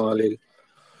Jamal Hill.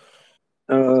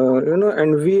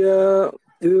 And we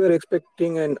were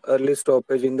expecting an early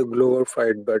stoppage in the Glover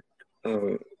fight, but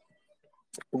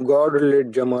Goddard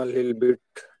let Jamal Hill beat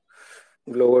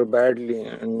Glover badly,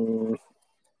 and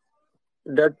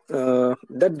that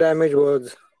damage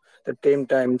was the 10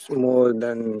 times more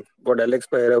than what Alex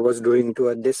Pereira was doing to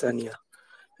Adesanya.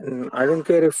 And I don't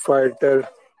care if fighter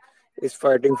is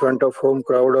fighting in front of home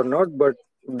crowd or not, but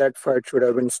that fight should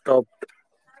have been stopped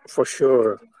for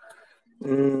sure.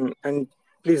 And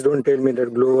please don't tell me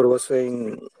that Glover was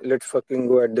saying, let's fucking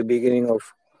go at the beginning of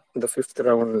the 5th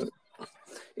round,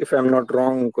 if I'm not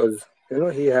wrong, because,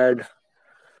 he had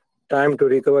time to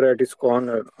recover at his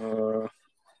corner.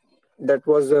 That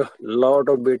was a lot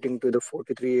of beating to the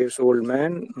 43-year-old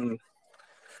man.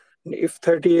 If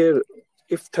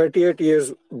 38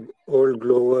 years old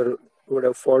Glover would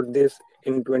have fought this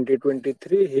in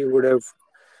 2023,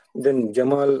 then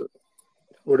Jamal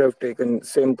would have taken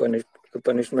same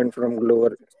punishment from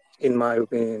Glover, in my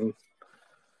opinion.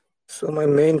 So my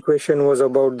main question was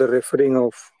about the refereeing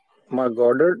of Mark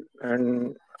Goddard,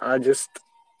 and I just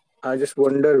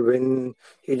wonder when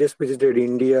he just visited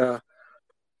India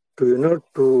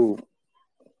to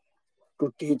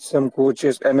teach some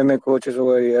coaches, MMA coaches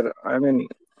over here. I mean,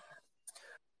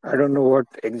 I don't know what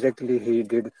exactly he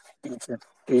did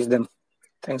teach them.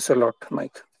 Thanks a lot,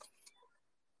 Mike.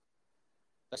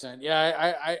 Listen,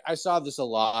 yeah, I saw this a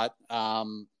lot. How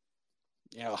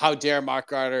dare Mark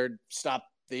Goddard stop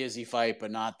the Izzy fight, but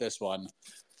not this one?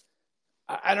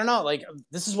 I don't know. Like,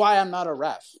 this is why I'm not a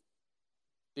ref,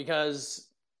 because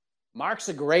Mark's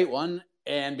a great one,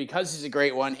 and because he's a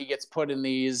great one, he gets put in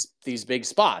these big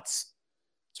spots.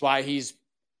 That's why he's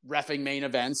reffing main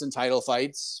events and title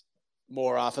fights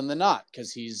more often than not,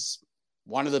 because he's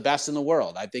one of the best in the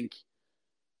world. I think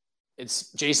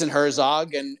it's Jason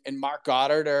Herzog and Mark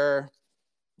Goddard are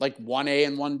like 1A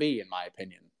and 1B, in my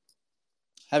opinion.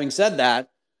 Having said that,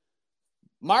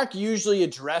 Mark usually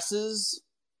addresses,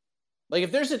 like,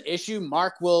 if there's an issue,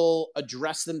 Mark will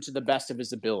address them to the best of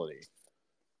his ability.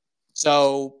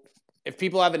 So if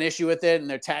people have an issue with it and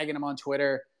they're tagging him on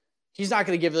Twitter, he's not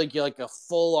going to give like a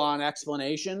full-on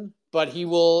explanation, but he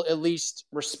will at least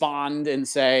respond and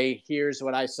say, here's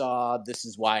what I saw. This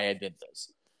is why I did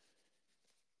this.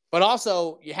 But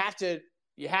also, you have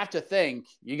to think,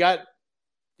 you got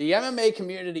the MMA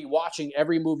community watching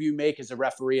every move you make as a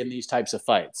referee in these types of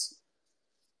fights.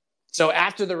 So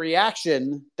after the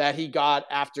reaction that he got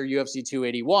after UFC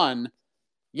 281,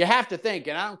 you have to think,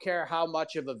 and I don't care how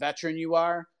much of a veteran you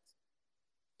are,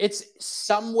 it's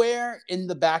somewhere in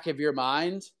the back of your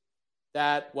mind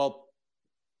that, well,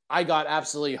 I got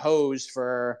absolutely hosed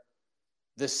for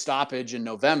this stoppage in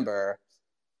November.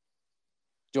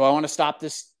 Do I want to stop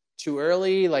this too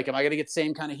early? Like, am I going to get the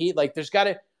same kind of heat? Like,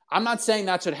 I'm not saying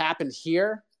that's what happened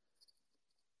here,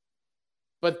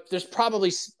 but there's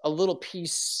probably a little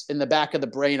piece in the back of the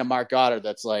brain of Mark Goddard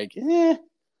that's like,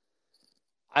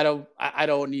 I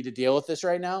don't need to deal with this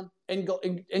right now. And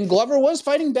Glover was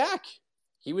fighting back.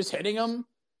 He was hitting him.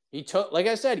 He took, like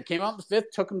I said, he came out in the 5th,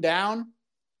 took him down,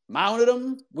 mounted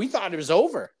him. We thought it was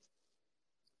over.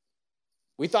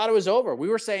 We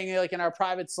were saying, like, in our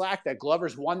private Slack, that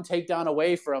Glover's one takedown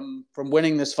away from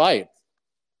winning this fight.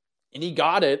 And he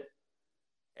got it.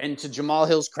 And to Jamal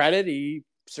Hill's credit, he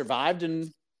survived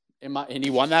and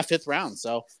he won that 5th round.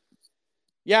 So,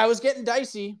 yeah, it was getting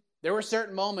dicey. There were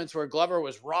certain moments where Glover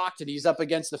was rocked and he's up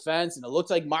against the fence, and it looked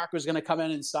like Mark was going to come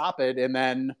in and stop it. And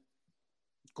then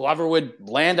Glover would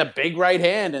land a big right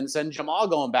hand and send Jamal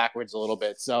going backwards a little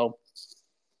bit. So,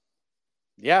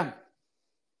 yeah.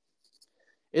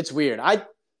 It's weird. I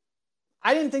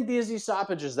didn't think the Izzy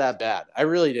stoppage was that bad. I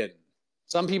really didn't.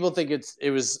 Some people think it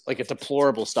was like a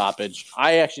deplorable stoppage.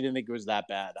 I actually didn't think it was that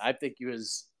bad. I think he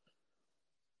was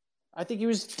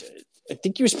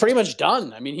pretty much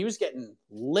done. I mean, he was getting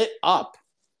lit up.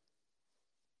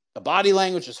 The body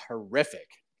language was horrific.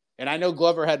 And I know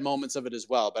Glover had moments of it as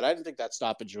well, but I didn't think that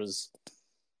stoppage was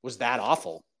that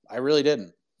awful. I really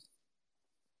didn't.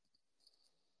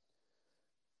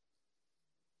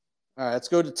 All right, let's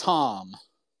go to Tom.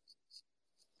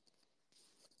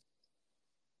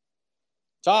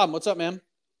 Tom, what's up, man?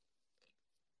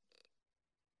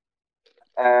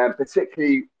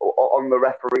 Particularly on the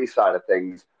referee side of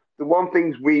things, the one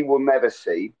things we will never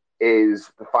see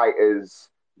is the fighters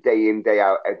day in, day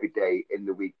out, every day in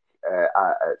the week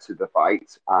to the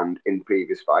fight and in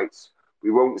previous fights. We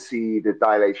won't see the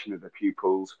dilation of the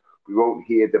pupils. We won't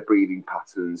hear the breathing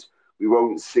patterns. We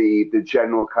won't see the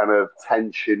general kind of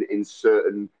tension in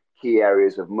certain key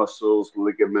areas of muscles,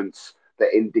 ligaments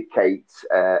that indicate,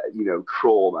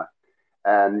 trauma.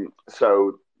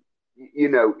 So,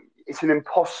 it's an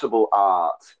impossible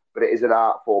art, but it is an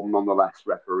art form nonetheless,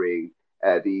 refereeing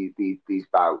these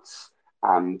bouts.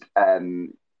 And I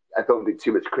don't think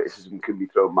too much criticism can be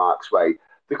thrown Mark's way.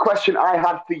 The question I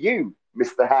had for you,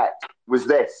 Mr. Heck, was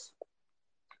this: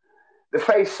 the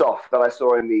face-off that I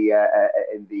saw in the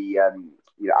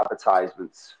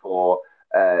advertisements for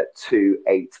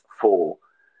 284.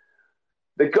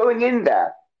 They're going in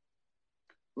there,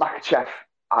 Makhachev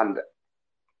and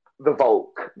the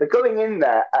Volk. They're going in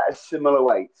there at a similar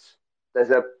weight. There's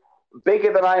a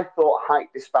bigger than I thought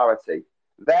height disparity.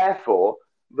 Therefore,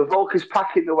 the Volk is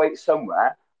packing the weight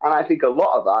somewhere, and I think a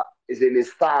lot of that is in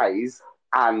his thighs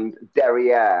and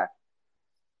derriere.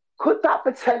 Could that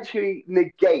potentially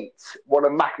negate one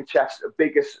of Makhachev's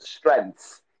biggest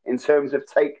strengths in terms of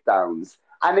takedowns?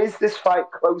 And is this fight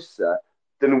closer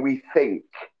than we think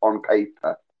on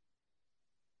paper?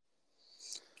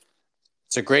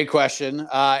 It's a great question.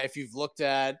 If you've looked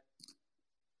at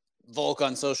Volk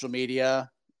on social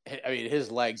media, I mean,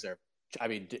 his legs are, I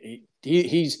mean,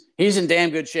 he's in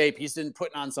damn good shape. He's been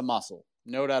putting on some muscle.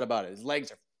 No doubt about it. His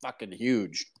legs are fucking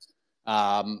huge.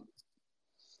 Yeah,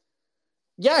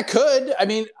 it could. I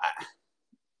mean,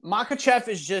 Makhachev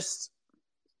is just,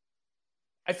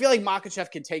 I feel like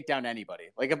Makhachev can take down anybody.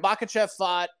 Like if Makhachev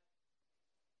fought,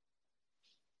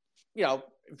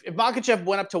 if Makhachev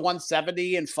went up to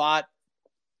 170 and fought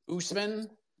Usman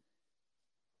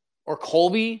or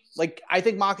Colby, like I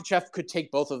think Makhachev could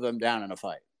take both of them down in a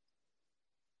fight.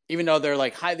 Even though they're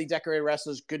like highly decorated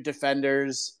wrestlers, good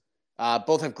defenders,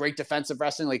 both have great defensive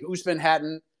wrestling. Like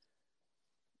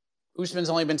Usman's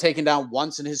only been taken down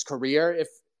once in his career,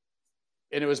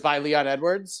 and it was by Leon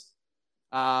Edwards.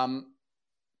 But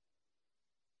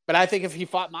I think if he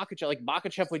fought Makhachev, like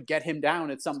Makhachev would get him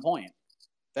down at some point.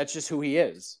 That's just who he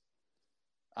is.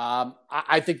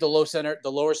 I think the lower center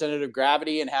of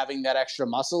gravity and having that extra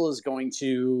muscle is going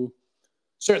to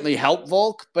certainly help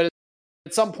Volk, but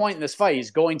at some point in this fight,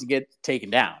 he's going to get taken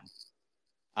down.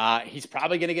 He's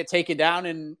probably going to get taken down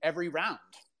in every round.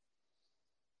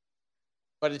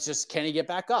 But it's just, can he get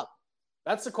back up?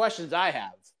 That's the questions I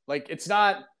have. Like, it's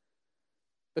not,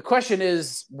 the question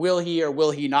is, will he or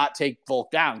will he not take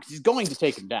Volk down? Because he's going to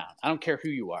take him down. I don't care who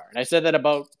you are. And I said that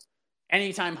about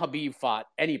anytime Khabib fought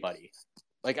anybody.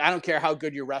 Like, I don't care how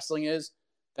good your wrestling is.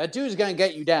 That dude's going to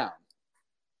get you down.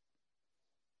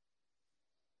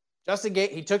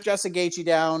 He took Justin Gaethje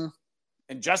down,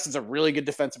 and Justin's a really good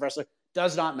defensive wrestler.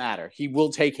 Does not matter. He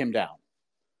will take him down.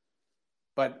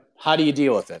 But how do you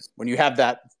deal with it when you have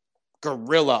that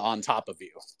gorilla on top of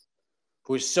you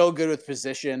who is so good with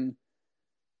position?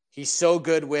 He's so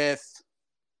good with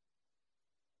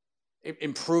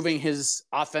improving his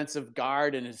offensive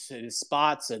guard and his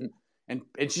spots, and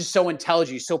it's just so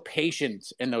intelligent. He's so patient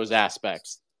in those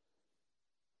aspects.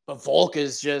 But Volk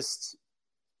is just,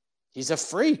 he's a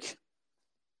freak.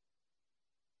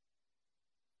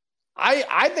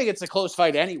 I think it's a close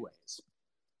fight anyways.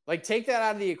 Like, take that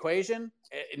out of the equation,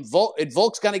 and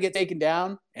Volk's going to get taken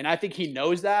down, and I think he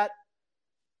knows that,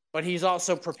 but he's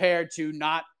also prepared to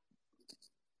not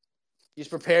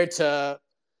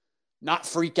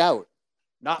freak out,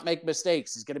 not make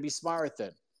mistakes. He's going to be smart with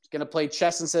it. He's going to play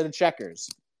chess instead of checkers.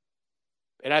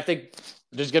 And I think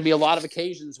there's going to be a lot of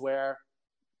occasions where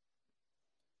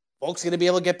Volk's going to be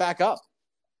able to get back up.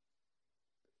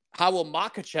 How will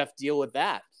Makhachev deal with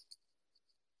that?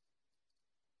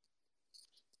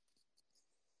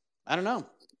 I don't know.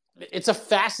 It's a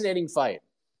fascinating fight.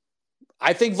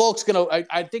 I think Volk's gonna.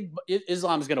 I think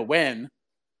Islam's gonna win,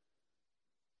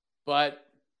 but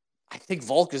I think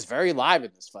Volk is very live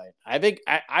in this fight. I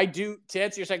do. To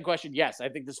answer your second question, yes, I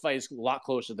think this fight is a lot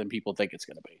closer than people think it's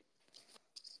gonna be.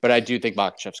 But I do think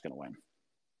Makhachev's gonna win.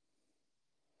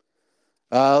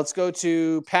 Let's go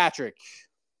to Patrick.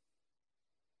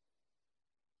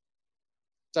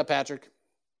 What's up, Patrick?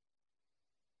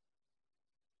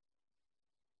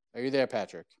 Are you there,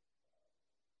 Patrick?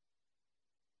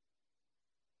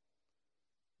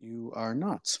 You are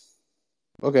not.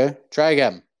 Okay, try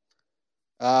again.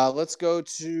 Let's go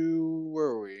to, where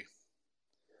are we?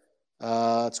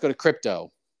 Let's go to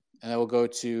crypto, and then we'll go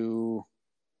to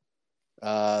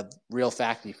real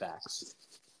facty facts.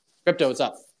 Crypto, what's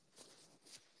up?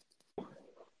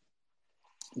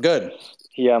 Good.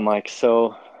 Yeah, Mike.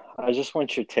 So I just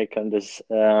want your take on this.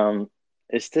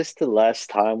 Is this the last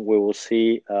time we will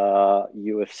see a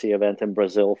UFC event in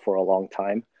Brazil for a long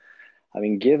time? I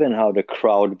mean, given how the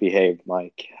crowd behaved,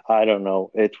 Mike, I don't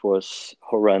know. It was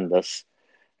horrendous.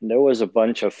 There was a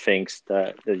bunch of things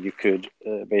that you could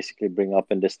basically bring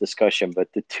up in this discussion, but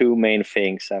the two main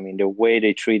things, I mean, the way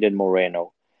they treated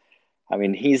Moreno. I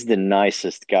mean, he's the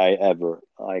nicest guy ever.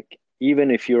 Like,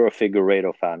 even if you're a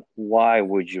Figueiredo fan, why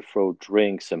would you throw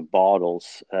drinks and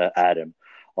bottles at him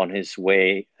on his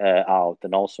way out,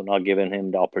 and also not giving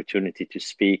him the opportunity to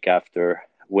speak after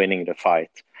winning the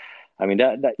fight? I mean,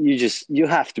 that you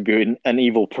have to be an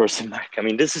evil person, Mike. I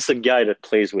mean, this is a guy that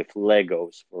plays with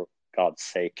Legos, for God's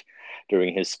sake,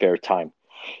 during his spare time.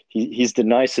 He's the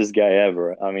nicest guy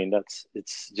ever. I mean,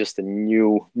 it's just a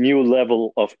new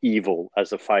level of evil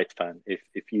as a fight fan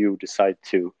if you decide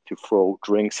to throw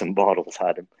drinks and bottles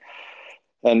at him.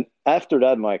 And after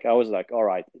that, Mike, I was like, all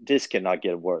right, this cannot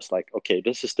get worse. Like, okay,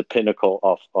 this is the pinnacle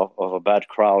of a bad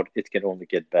crowd. It can only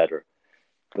get better.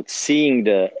 But seeing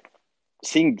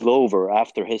Glover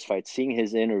after his fight, seeing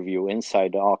his interview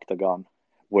inside the octagon,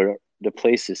 where the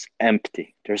place is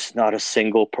empty, there's not a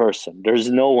single person, there's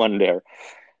no one there,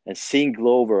 and seeing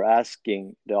Glover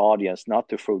asking the audience not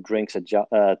to throw drinks at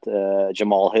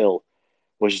Jamal Hill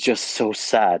was just so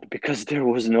sad, because there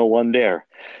was no one there.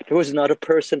 There was not a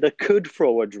person that could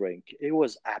throw a drink. It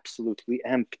was absolutely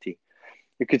empty.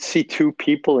 You could see two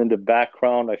people in the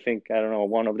background. I don't know,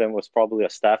 one of them was probably a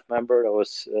staff member that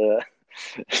was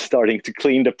starting to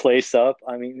clean the place up.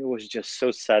 I mean, it was just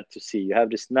so sad to see. You have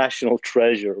this national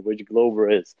treasure, which Glover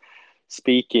is,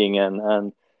 speaking,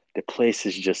 and the place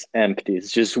is just empty.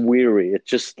 It's just weary. It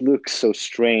just looks so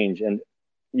strange. And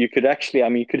you could actually, I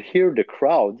mean, you could hear the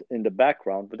crowd in the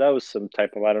background, but that was some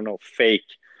type of, I don't know, fake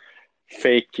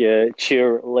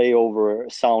cheer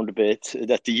layover sound bit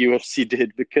that the UFC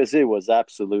did, because it was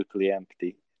absolutely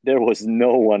empty. There was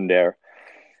no one there.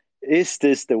 Is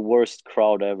this the worst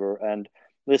crowd ever? And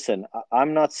listen,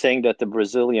 I'm not saying that the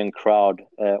Brazilian crowd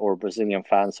or Brazilian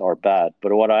fans are bad,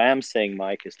 but what I am saying,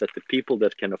 Mike, is that the people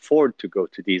that can afford to go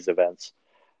to these events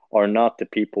are not the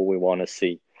people we want to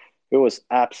see. It was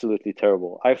absolutely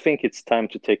terrible. I think it's time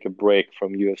to take a break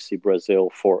from UFC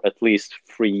Brazil for at least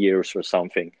 3 years or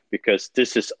something, because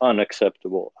this is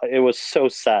unacceptable. It was so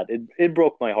sad. It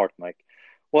broke my heart, Mike.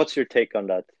 What's your take on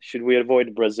that? Should we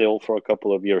avoid Brazil for a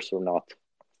couple of years or not?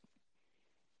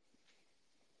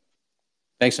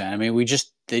 Thanks, man. I mean,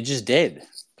 they just did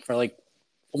for like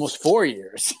almost 4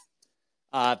 years.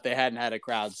 If they hadn't had a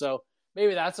crowd, so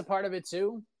maybe that's a part of it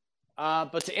too.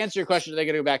 But to answer your question, are they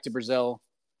going to go back to Brazil?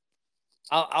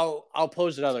 I'll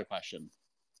pose another question.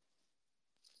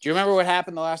 Do you remember what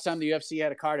happened the last time the UFC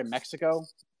had a card in Mexico? Do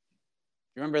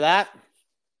you remember that?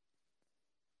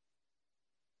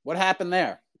 What happened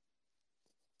there?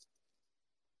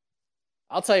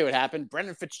 I'll tell you what happened.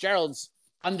 Brendan Fitzgerald's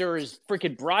under his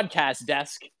freaking broadcast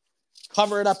desk,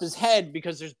 covering up his head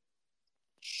because there's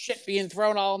shit being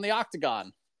thrown all in the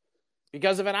octagon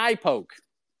because of an eye poke.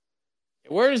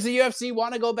 Where does the UFC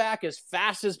want to go back as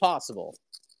fast as possible?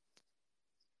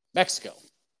 Mexico.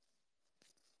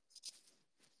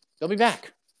 They'll be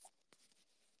back.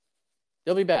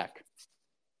 They'll be back.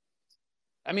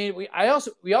 I mean, we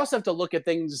also have to look at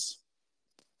things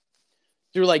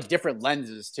through like different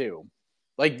lenses too.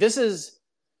 Like, this is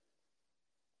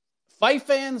fight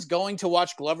fans going to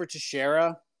watch Glover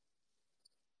Teixeira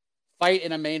fight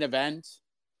in a main event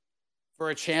for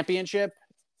a championship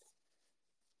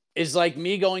is like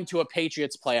me going to a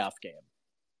Patriots playoff game.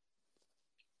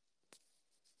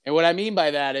 And what I mean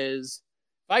by that is,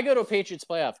 if I go to a Patriots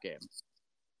playoff game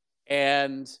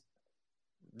and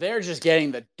they're just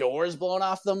getting the doors blown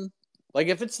off them, like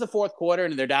if it's the fourth quarter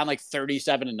and they're down like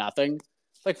 37-0,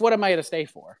 like what am I going to stay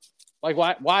for? Like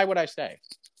why would I stay?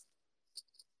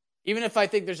 even if I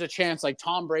think there's a chance like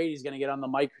Tom Brady's going to get on the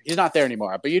mic, he's not there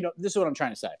anymore. But this is what I'm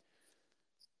trying to say.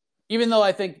 Even though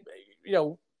I think,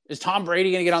 is Tom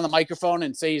Brady going to get on the microphone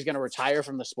and say he's going to retire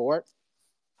from the sport?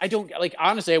 I don't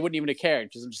honestly, I wouldn't even have cared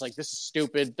because I'm just like, this is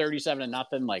stupid,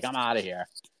 37-0. Like, I'm out of here.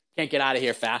 Can't get out of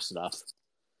here fast enough.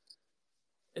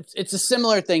 It's a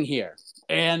similar thing here.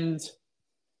 And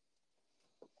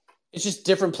it's just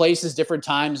different places, different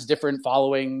times, different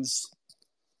followings.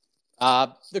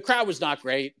 The crowd was not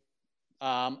great.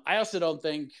 I also don't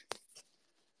think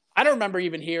 – I don't remember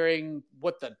even hearing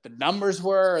what the numbers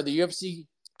were or the UFC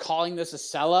calling this a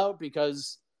sellout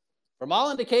because from all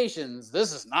indications,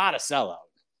 this is not a sellout.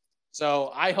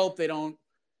 So I hope they don't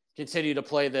continue to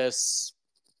play this.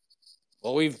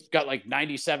 Well, we've got like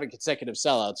 97 consecutive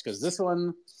sellouts because this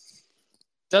one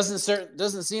doesn't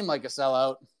seem like a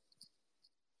sellout.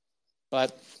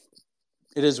 But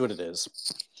it is what it is.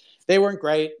 They weren't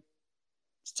great.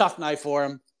 It's a tough night for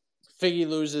him. Figgy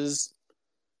loses.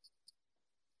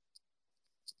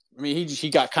 I mean, he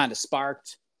got kind of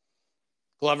sparked.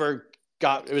 Glover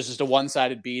it was just a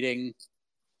one-sided beating.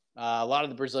 A lot of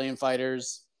the Brazilian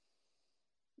fighters,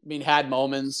 had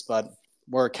moments, but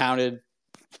were counted.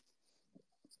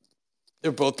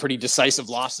 They're both pretty decisive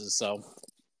losses. So,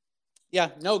 yeah,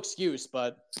 no excuse,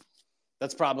 but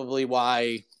that's probably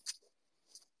why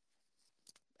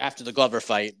after the Glover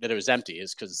fight that it was empty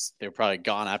is because they were probably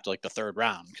gone after like the third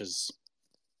round because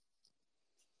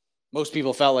most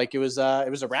people felt like it was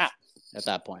a wrap at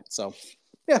that point. So,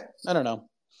 yeah, I don't know.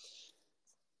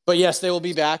 But yes, they will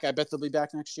be back. I bet they'll be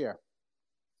back next year.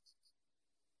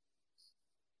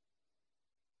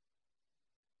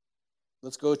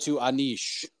 Let's go to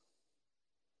Anish.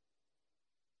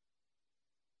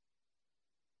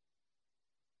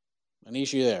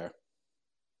 Anish, you there?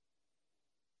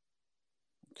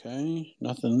 Okay,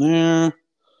 nothing there.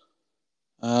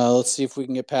 Let's see if we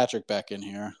can get Patrick back in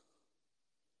here.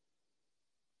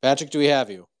 Patrick, do we have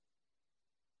you?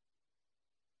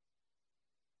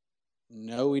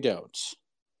 No, we don't.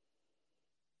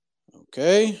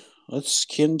 Okay, let's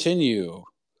continue.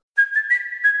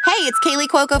 Hey, it's Kaylee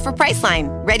Cuoco for Priceline.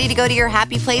 Ready to go to your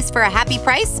happy place for a happy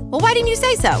price? Well, why didn't you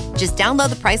say so? Just download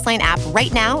the Priceline app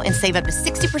right now and save up to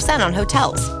 60% on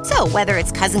hotels. So whether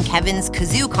it's Cousin Kevin's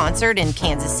Kazoo Concert in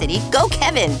Kansas City, go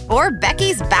Kevin, or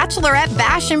Becky's Bachelorette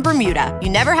Bash in Bermuda, you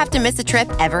never have to miss a trip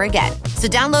ever again. So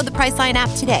download the Priceline app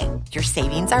today. Your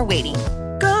savings are waiting.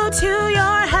 Go to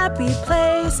your happy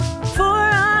place for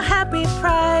a happy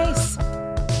price.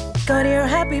 Go to your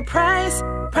happy price,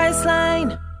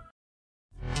 Priceline.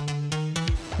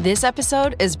 This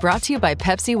episode is brought to you by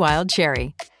Pepsi Wild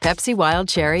Cherry. Pepsi Wild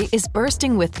Cherry is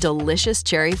bursting with delicious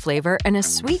cherry flavor and a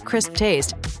sweet, crisp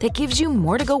taste that gives you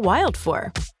more to go wild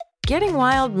for. Getting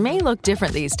wild may look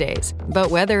different these days,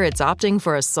 but whether it's opting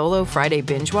for a solo Friday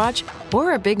binge watch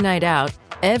or a big night out,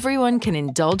 everyone can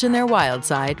indulge in their wild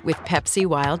side with Pepsi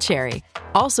Wild Cherry.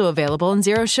 Also available in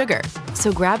Zero Sugar.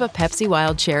 So grab a Pepsi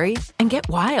Wild Cherry and get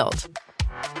wild.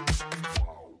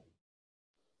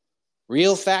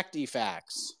 Real facty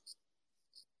facts.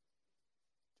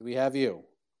 Do we have you?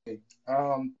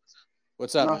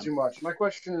 What's up, Not man? too much. My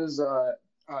question is,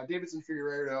 Davidson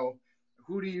Figueiredo,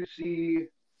 who do you see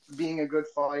being a good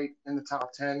fight in the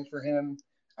top 10 for him?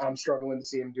 I'm struggling to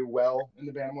see him do well in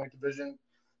the bantamweight division.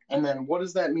 And then what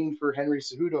does that mean for Henry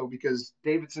Cejudo? Because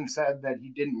Davidson said that he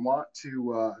didn't want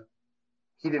to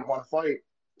fight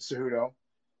Cejudo.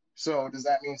 So does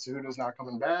that mean Cejudo's not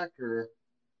coming back, or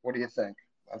what do you think?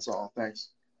 That's all. Thanks.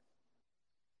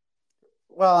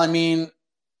 Well, I'm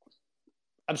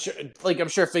sure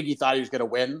Figgy thought he was going to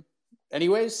win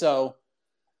anyway, so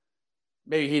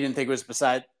maybe he didn't think it was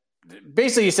beside.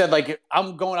 Basically, he said, like,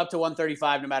 I'm going up to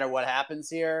 135 no matter what happens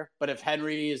here, but if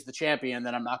Henry is the champion,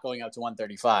 then I'm not going up to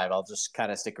 135. I'll just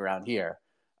kind of stick around here.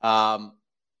 But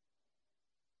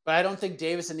I don't think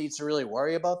Davison needs to really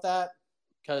worry about that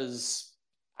because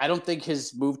I don't think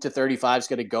his move to 35 is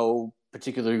going to go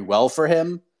particularly well for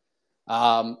him.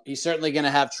 He's certainly going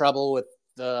to have trouble with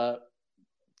the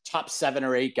top 7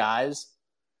 or 8 guys.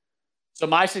 So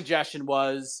my suggestion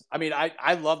was,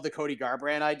 I love the Cody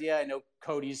Garbrandt idea. I know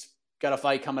Cody's got a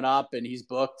fight coming up and he's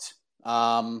booked.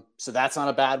 So that's not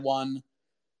a bad one.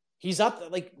 He's up,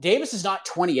 Davis is not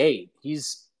 28.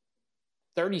 He's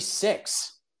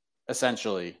 36,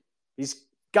 essentially. He's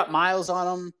got miles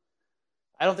on him.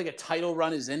 I don't think a title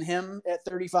run is in him at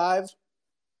 35.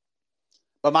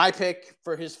 But my pick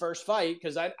for his first fight,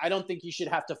 because I don't think he should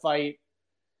have to fight.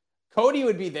 Cody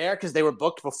would be there because they were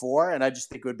booked before, and I just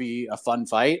think it would be a fun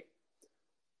fight.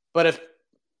 But if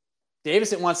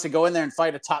Davison wants to go in there and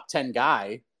fight a top 10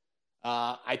 guy,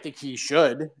 I think he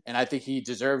should, and I think he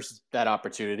deserves that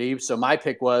opportunity. So my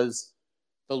pick was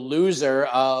the loser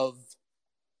of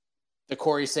the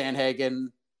Corey Sandhagen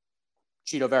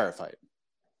Chito Vera fight.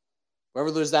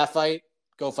 Whoever loses that fight,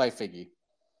 go fight Figgy.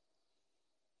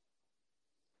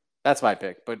 That's my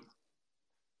pick, but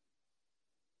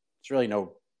there's really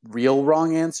no real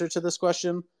wrong answer to this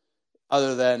question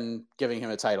other than giving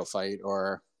him a title fight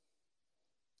or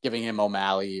giving him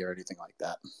O'Malley or anything like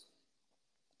that.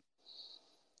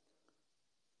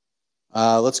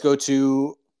 Let's go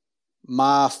to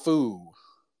Mafu.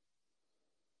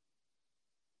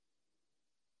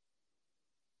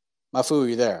 Mafu,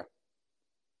 you there?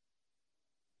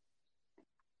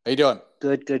 How you doing?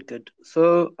 Good.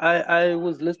 So I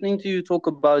was listening to you talk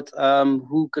about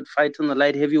who could fight on the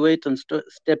light heavyweight and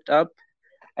stepped up.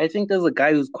 I think there's a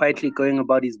guy who's quietly going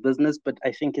about his business, but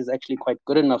I think is actually quite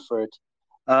good enough for it.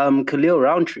 Khalil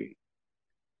Roundtree.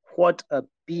 What a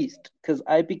beast. Because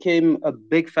I became a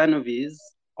big fan of his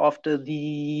after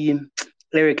the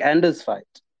Eric Anders fight.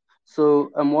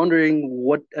 So I'm wondering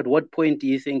at what point do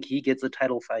you think he gets a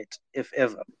title fight, if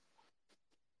ever?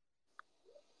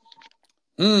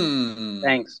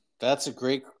 Thanks. That's a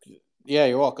great. Yeah,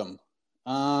 you're welcome.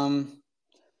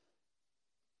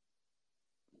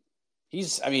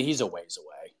 He's a ways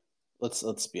away.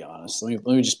 Let's be honest. Let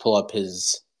me just pull up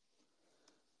his.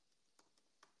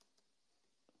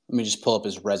 Let me just pull up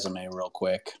his resume real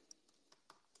quick.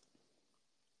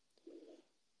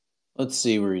 Let's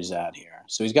see where he's at here.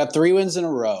 So he's got 3 wins in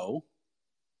a row,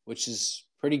 which is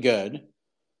pretty good.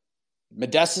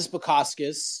 Modestas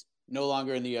Bukauskas, no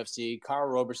longer in the UFC. Carl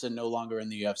Roberson, no longer in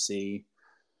the UFC.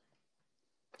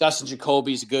 Dustin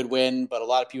Jacoby's a good win, but a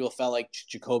lot of people felt like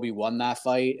Jacoby won that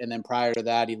fight. And then prior to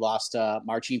that, he lost to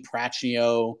Marcin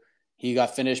Prachnio. He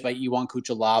got finished by Iwan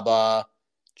Kuchalaba.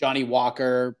 Johnny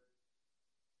Walker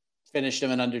finished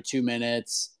him in under 2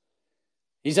 minutes.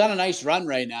 He's on a nice run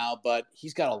right now, but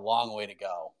he's got a long way to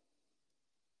go.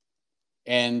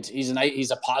 And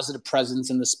he's a positive presence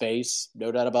in the space,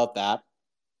 no doubt about that.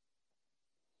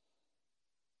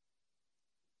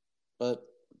 But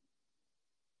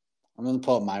I'm going to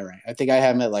pull up my rank. I think I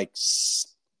have him at like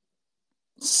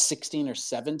 16 or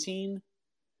 17.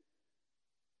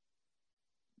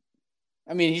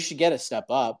 I mean, he should get a step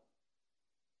up.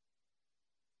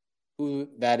 Who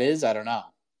that is, I don't know.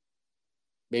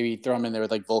 Maybe throw him in there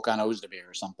with like Volkan Ozdemir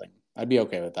or something. I'd be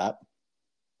okay with that.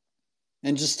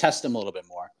 And just test him a little bit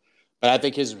more. But I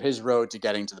think his road to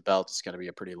getting to the belt is going to be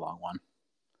a pretty long one.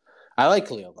 I like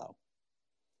Khalil, though.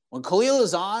 When Khalil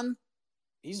is on,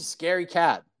 he's a scary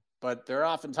cat. But there are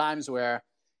often times where,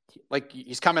 like,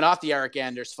 he's coming off the Eric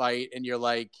Anders fight, and you're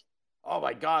like, oh,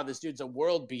 my God, this dude's a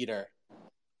world beater.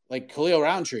 Like Khalil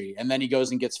Roundtree. And then he goes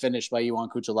and gets finished by Iwan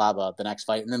Kuchalaba the next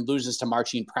fight, and then loses to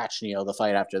Marcin Prachnio the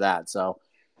fight after that. So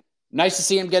nice to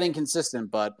see him getting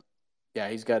consistent, but, yeah,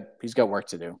 he's got work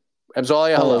to do.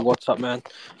 Abzalia, hello. What's up, man?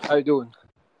 How you doing?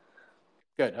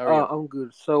 Good. How are you? I'm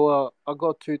good. So I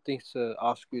got 2 things to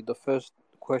ask you. The first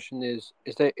question is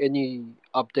there any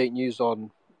update news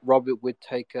on Robert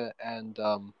Whittaker and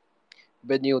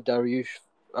Beneil Dariush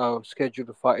scheduled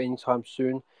to fight anytime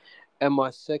soon? And my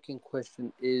second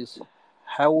question is,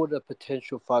 how would a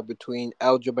potential fight between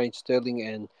Aljamain Sterling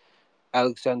and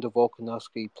Alexander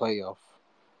Volkanovski play off?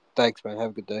 Thanks, man. Have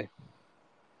a good day.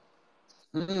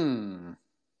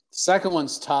 Second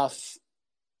one's tough.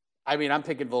 I mean, I'm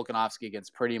picking Volkanovski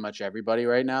against pretty much everybody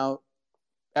right now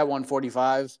at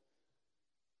 145.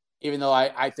 Even though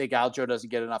I think Aljo doesn't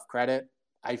get enough credit,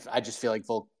 I just feel like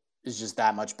Volk is just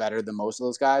that much better than most of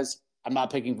those guys. I'm not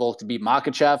picking Volk to beat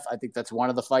Makhachev. I think that's one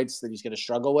of the fights that he's going to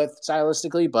struggle with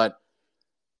stylistically. But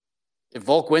if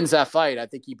Volk wins that fight, I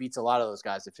think he beats a lot of those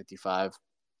guys at 55.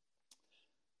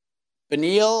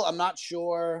 Beneil, I'm not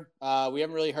sure. We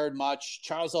haven't really heard much.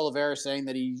 Charles Oliveira saying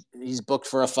that he's booked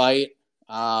for a fight.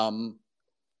 One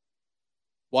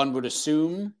would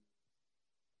assume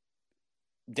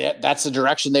that's the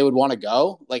direction they would want to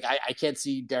go. Like, I can't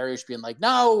see Dariush being like,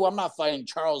 no, I'm not fighting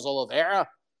Charles Oliveira.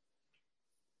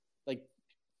 Like,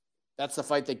 that's the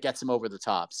fight that gets him over the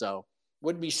top. So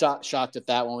wouldn't be shocked if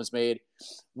that one was made.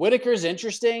 Whittaker's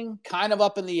interesting, kind of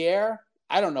up in the air.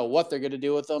 I don't know what they're going to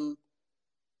do with him.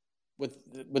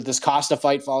 With this Costa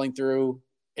fight falling through.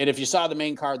 And if you saw the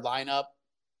main card lineup,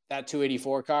 that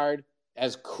 284 card,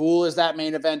 as cool as that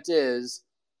main event is,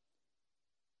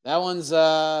 that one's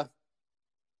not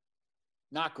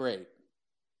great.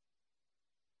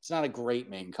 It's not a great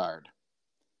main card.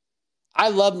 I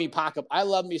love me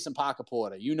some Paca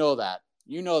Porta. You know that.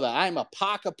 I'm a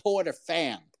Paca Porta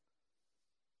fan.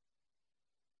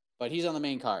 But he's on the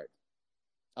main card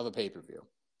of a pay-per-view.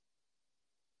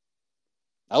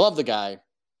 I love the guy,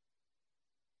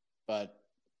 but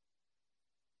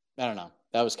I don't know.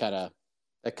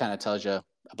 That kind of tells you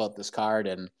about this card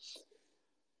and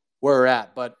where we're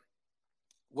at. But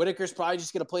Whitaker's probably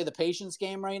just going to play the patience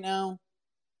game right now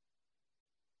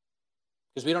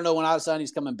because we don't know when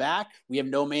Adesanya's coming back. We have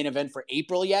no main event for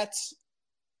April yet.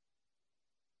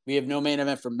 We have no main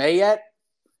event for May yet.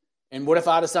 And what if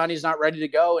Adesanya's not ready to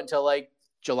go until like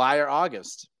July or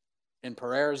August? And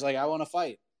Pereira's like, I want to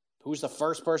fight. Who's the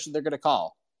first person they're going to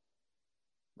call?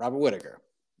 Robert Whitaker.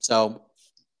 So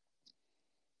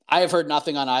I have heard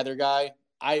nothing on either guy.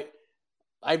 I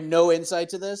have no insight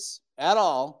to this at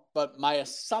all, but my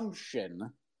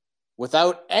assumption,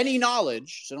 without any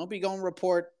knowledge, so don't be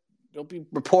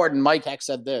reporting Mike Heck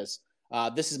said this.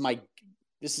 This is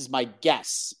my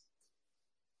guess.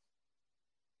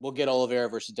 We'll get Oliveira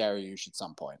versus Dariush at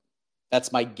some point.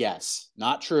 That's my guess.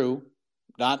 Not true.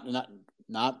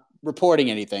 Not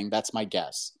reporting anything. That's my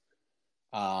guess.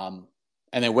 And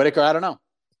then Whitaker, I don't know.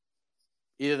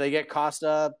 Either they get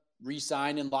Costa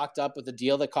re-signed and locked up with a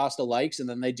deal that Costa likes, and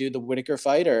then they do the Whitaker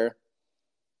fight, or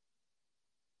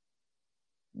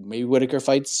maybe Whitaker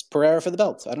fights Pereira for the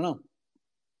belt. I don't know.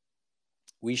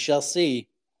 We shall see.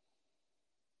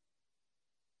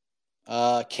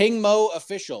 King Mo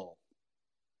official.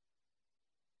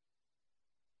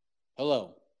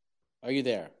 Hello. Are you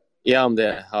there? Yeah, I'm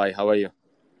there. Hi, how are you?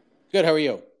 Good, how are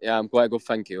you? Yeah, I'm quite good,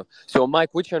 thank you. So my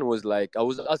question was like, I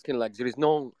was asking like, there is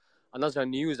no another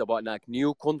news about like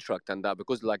new contract and that,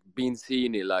 because like being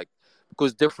seen it, like,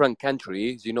 because different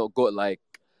countries, got like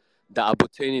the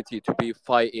opportunity to be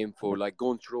fighting for like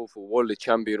going through for world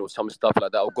champion or some stuff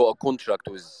like that, or got a contract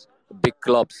with big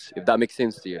clubs, if that makes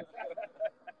sense to you.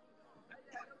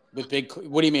 With big,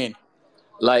 what do you mean?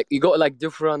 Like you got like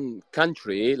different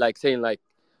country, like saying like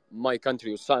my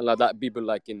country or something like that, people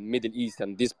like in Middle East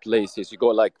and these places, you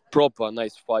got like proper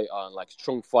nice fighter and like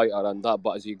strong fighter and that,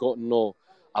 but you got no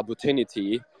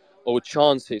opportunity or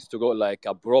chances to go like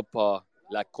a proper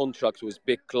like contracts with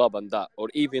big club and that, or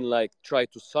even like try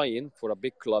to sign for a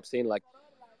big club, saying like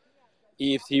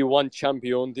if he won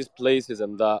champion these places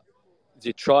and that,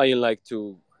 they trying like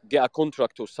to get a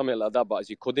contract or something like that, but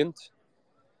you couldn't.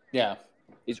 Yeah.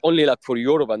 It's only like for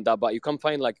Europe and that, but you can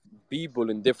find like people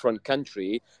in different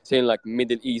country saying like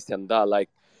Middle East and that, like,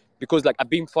 because like I've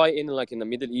been fighting like in the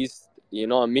Middle East, you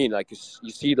know what I mean? Like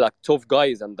you see like tough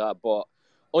guys and that, but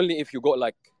only if you got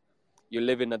like, you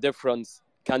live in a different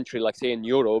country, like say in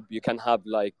Europe, you can have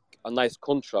like a nice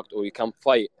contract or you can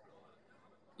fight.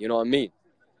 You know what I mean?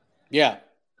 Yeah.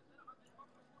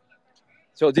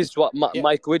 So this is what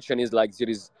my question is, like, there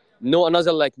is no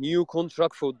another like new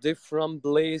contract for different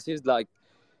places, like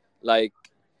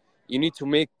you need to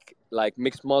make like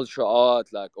mixed martial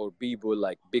art, like, or people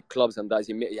like big clubs and that,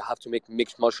 you have to make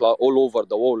mixed martial art all over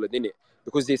the world, innit?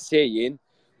 Because they're saying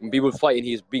when people fighting,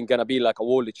 he's gonna be like a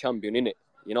world champion, innit?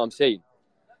 You know what I'm saying?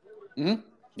 Mm-hmm.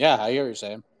 Yeah, I hear what you're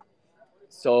saying.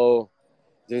 So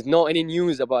there's not any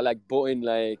news about like putting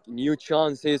like new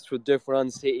chances for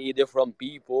different city, different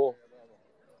people.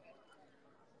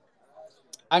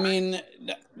 I mean,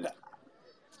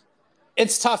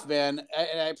 it's tough, man.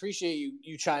 And I appreciate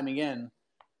you chiming in.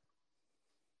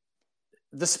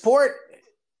 The sport,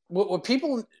 what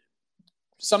people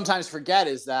sometimes forget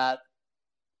is that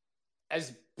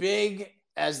as big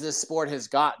as this sport has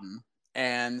gotten,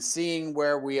 and seeing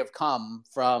where we have come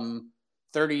from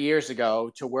 30 years ago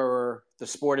to where the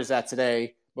sport is at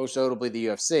today, most notably the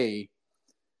UFC,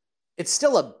 it's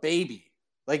still a baby.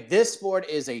 Like, this sport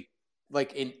is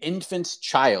like an infant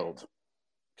child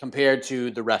compared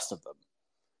to the rest of them.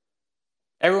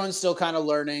 Everyone's still kind of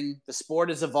learning. The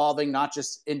sport is evolving, not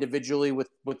just individually with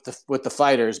the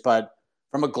fighters, but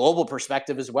from a global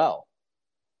perspective as well.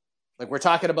 Like, we're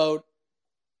talking about,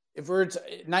 if we're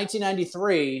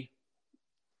 1993,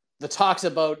 the talks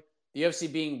about the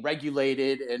UFC being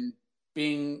regulated and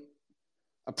being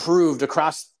approved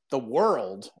across the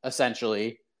world,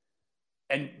 essentially,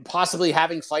 and possibly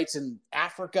having fights in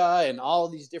Africa and all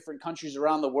of these different countries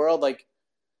around the world, like,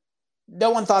 no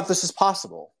one thought this was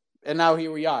possible. And now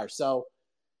here we are. So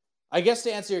I guess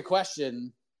to answer your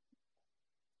question,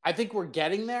 I think we're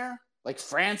getting there. Like,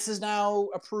 France is now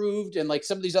approved, and like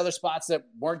some of these other spots that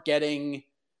weren't getting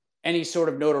any sort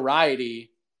of notoriety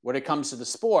when it comes to the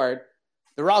sport,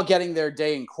 they're all getting their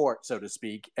day in court, so to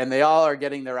speak, and they all are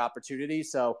getting their opportunity.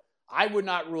 So I would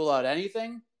not rule out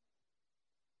anything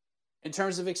in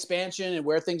terms of expansion and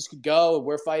where things could go, and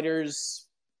where fighters,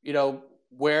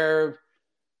 where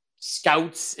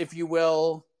scouts, if you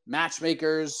will,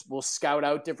 matchmakers will scout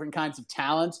out different kinds of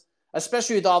talent,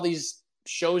 especially with all these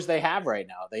shows they have right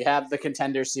now. They have the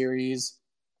Contender Series.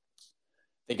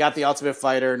 They got The Ultimate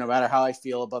Fighter, no matter how I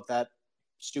feel about that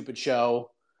stupid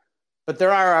show. But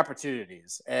there are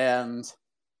opportunities. And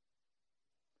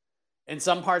in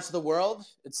some parts of the world,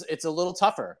 it's a little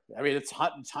tougher. I mean, it's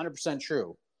 100%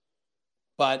 true.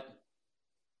 But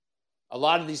a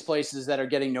lot of these places that are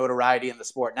getting notoriety in the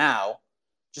sport now,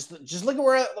 just look at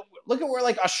where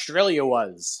like Australia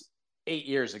was 8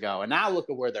 years ago, and now look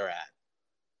at where they're at.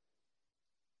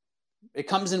 It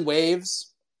comes in waves,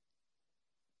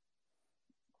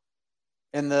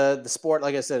 and the sport,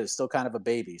 like I said, is still kind of a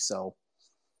baby. So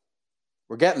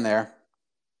we're getting there.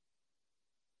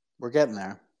 We're getting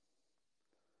there.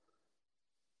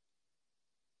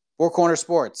 Four Corner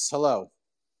Sports. Hello.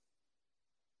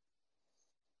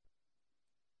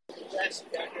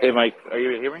 Hey, Mike, are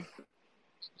you hear me?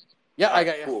 Yeah, I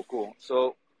got you. Cool.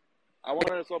 So I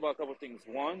wanted to talk about a couple of things.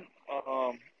 One,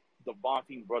 the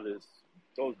Bonfim brothers,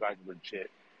 those guys are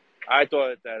legit. I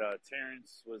thought that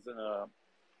Terrence was going to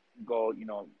go,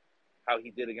 how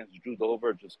he did against Drew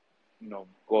Dober, just,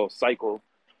 go cycle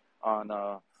on,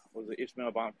 was it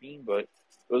Ishmael Bonfim? But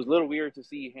it was a little weird to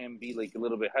see him be, like, a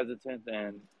little bit hesitant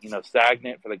and,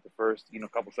 stagnant for, like, the first,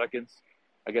 couple seconds.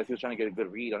 I guess he was trying to get a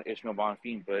good read on Ishmael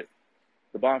Bonfim, but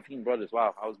the Bonfim brothers,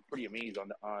 wow, I was pretty amazed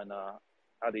on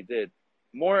how they did.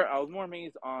 I was more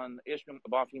amazed on Ishmael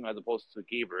Bonfim as opposed to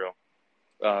Gabriel,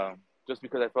 just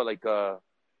because I felt like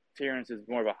Terrence is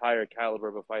more of a higher caliber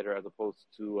of a fighter as opposed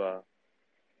to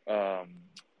I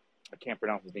can't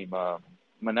pronounce his name,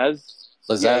 Menez.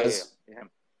 Lazez. Yeah, him.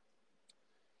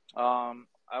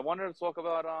 I wanted to talk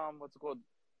about what's it called,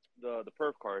 the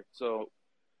perf card. So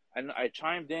I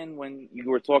chimed in when you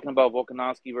were talking about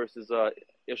Volkanovski versus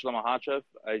Islam Makhachev.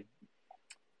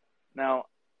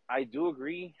 I do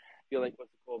agree. I feel like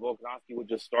Volkanovski would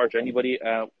just starch anybody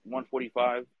at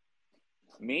 145.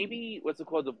 Maybe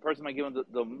the person might give him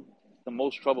the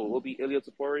most trouble will be Ilia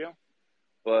Topuria.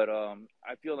 But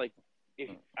I feel like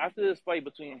after this fight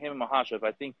between him and Makhachev,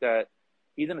 I think that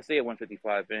he's gonna stay at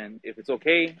 155. And if it's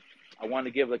okay, I want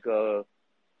to give like an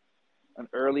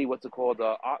early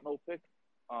Otno pick.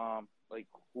 Like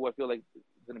who I feel like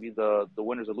is going to be the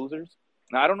winners or losers.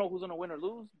 Now, I don't know who's going to win or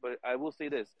lose, but I will say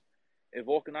this. If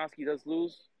Volkanovski does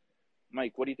lose,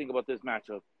 Mike, what do you think about this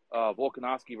matchup?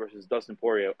 Volkanovski versus Dustin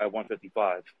Poirier at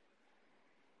 155.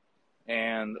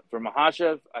 And for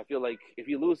Makhachev, I feel like if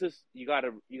he loses, you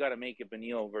gotta make it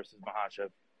Beneil versus Makhachev.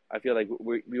 I feel like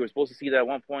we were supposed to see that at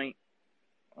one point.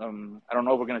 I don't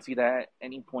know if we're going to see that at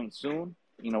any point soon,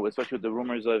 especially with the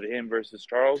rumors of him versus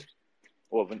Charles.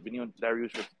 Well, Beneil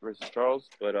Dariush versus Charles,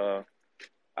 but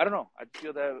I don't know. I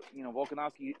feel that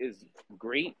Volkanovski is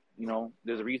great.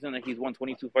 There's a reason that he's won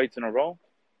 22 fights in a row,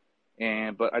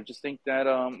 but I just think that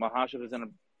Makhachev is gonna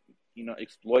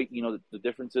exploit the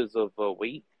differences of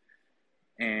weight,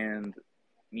 and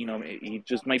he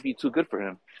just might be too good for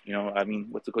him. I mean,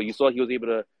 what's it called? You saw he was able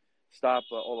to stop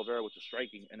Oliveira with the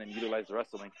striking and then utilize the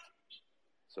wrestling.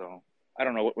 So I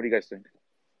don't know. What do you guys think?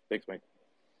 Thanks, Mike.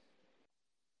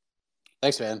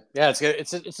 Thanks, man. Yeah, it's good.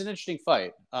 It's an interesting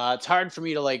fight. It's hard for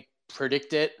me to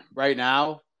predict it right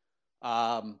now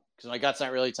because my gut's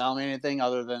not really telling me anything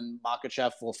other than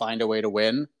Makhachev will find a way to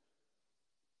win.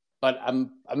 But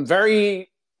I'm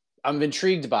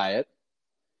intrigued by it,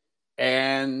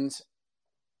 and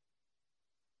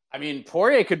I mean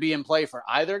Poirier could be in play for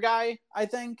either guy, I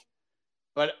think.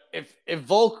 But if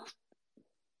Volk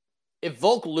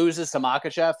loses to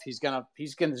Makhachev, he's gonna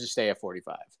just stay at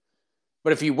 45.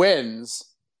 But if he wins,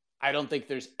 I don't think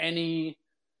there's any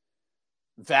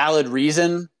valid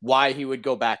reason why he would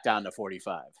go back down to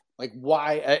 45. Like,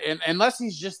 why? Unless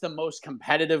he's just the most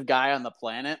competitive guy on the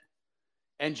planet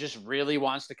and just really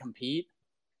wants to compete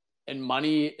and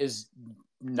money is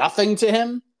nothing to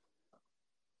him,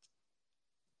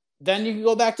 then you can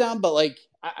go back down. But,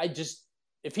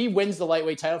 if he wins the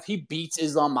lightweight title, if he beats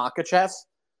Islam Makhachev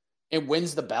and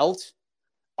wins the belt,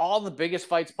 all the biggest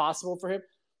fights possible for him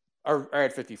are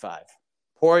at 55.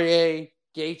 Poirier,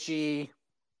 Gaethje,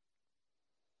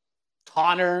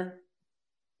 Conor,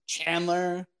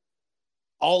 Chandler,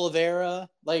 Oliveira,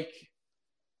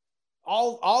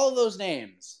 all of those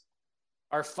names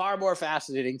are far more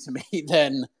fascinating to me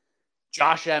than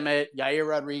Josh Emmett, Yair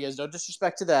Rodriguez. No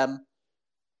disrespect to them.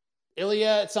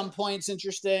 Ilya at some point's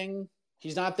interesting.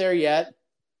 He's not there yet.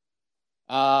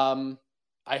 I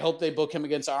hope they book him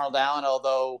against Arnold Allen,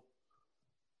 although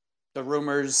the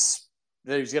rumors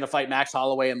that he's going to fight Max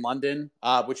Holloway in London,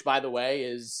 which, by the way,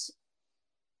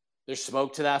 there's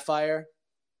smoke to that fire.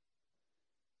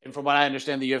 And from what I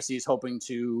understand, the UFC is hoping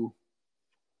to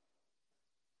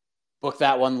book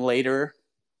that one later,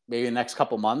 maybe the next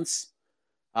couple months,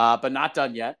 but not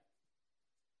done yet.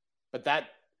 But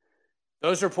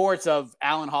Those reports of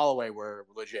Alan Holloway were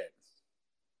legit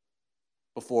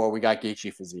before we got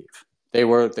Gaethje Fiziev. They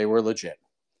were legit.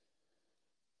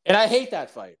 And I hate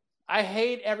that fight. I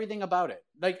hate everything about it.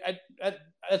 Like,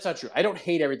 that's not true. I don't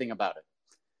hate everything about it.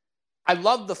 I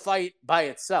love the fight by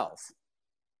itself,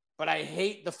 but I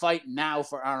hate the fight now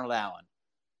for Arnold Allen.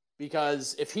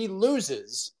 Because if he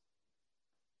loses,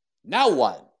 now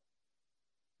what?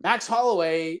 Max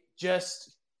Holloway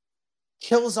just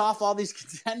kills off all these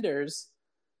contenders.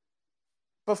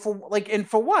 But for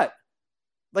what?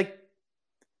 Like,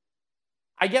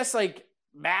 I guess like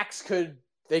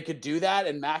they could do that,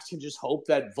 and Max can just hope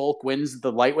that Volk wins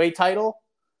the lightweight title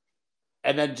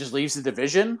and then just leaves the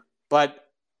division. But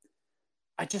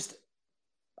I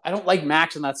don't like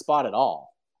Max in that spot at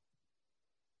all.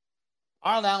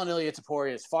 Arnold Allen, Ilia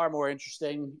Topuria is far more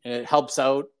interesting, and it helps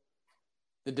out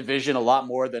the division a lot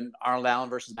more than Arnold Allen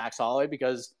versus Max Holloway,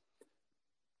 because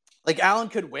like Allen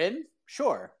could win,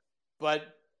 sure, but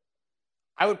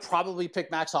I would probably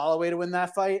pick Max Holloway to win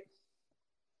that fight.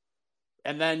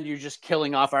 And then you're just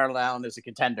killing off Arnold Allen as a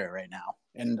contender right now.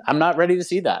 And I'm not ready to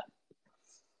see that.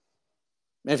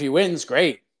 If he wins,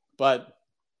 great. But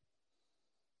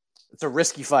it's a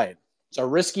risky fight. It's a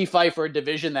risky fight for a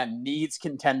division that needs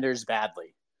contenders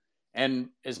badly. And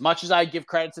as much as I give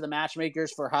credit to the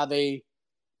matchmakers for how they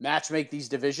matchmake these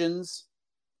divisions,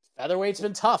 featherweight's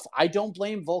been tough. I don't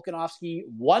blame Volkanovski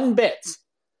one bit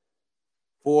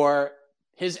for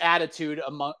his attitude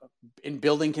in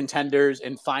building contenders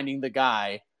and finding the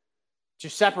guy to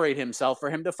separate himself for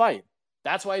him to fight.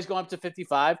 That's why he's going up to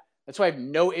 55. That's why I have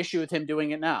no issue with him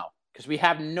doing it now, because we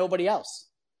have nobody else.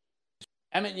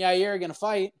 Emmett and Yair are going to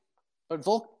fight, but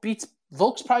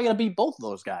Volk's probably going to beat both of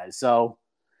those guys. So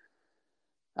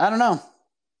I don't know.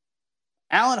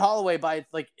 Alan Holloway,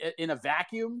 in a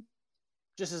vacuum,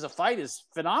 just as a fight, is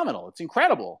phenomenal. It's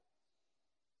incredible.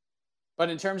 But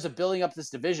in terms of building up this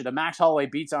division, if Max Holloway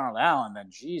beats Arnold Allen, then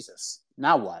Jesus,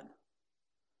 now what?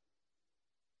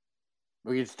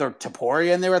 We could throw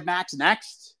Topuria in there with Max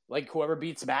next? Like, whoever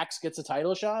beats Max gets a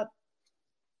title shot?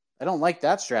 I don't like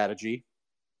that strategy.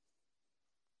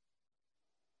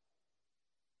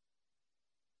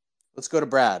 Let's go to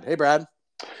Brad. Hey, Brad.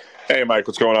 Hey, Mike.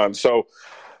 What's going on? So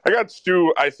I got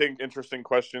two, I think, interesting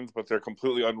questions, but they're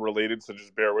completely unrelated, so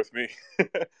just bear with me.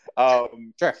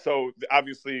 Sure. So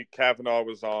obviously Kavanaugh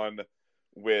was on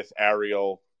with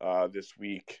Ariel this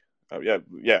week.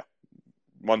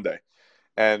 Monday.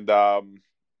 And,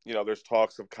 there's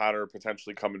talks of Conor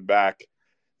potentially coming back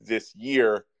this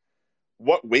year.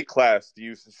 What weight class do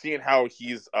you, seeing how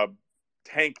he's a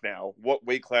tank now, what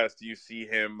weight class do you see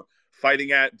him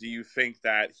fighting at? Do you think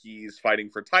that he's fighting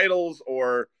for titles,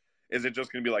 or is it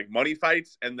just going to be like money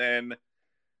fights? And then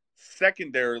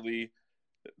secondarily,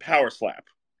 Power Slap.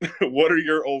 What are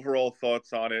your overall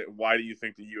thoughts on it? Why do you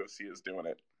think the UFC is doing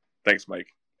it? Thanks, Mike.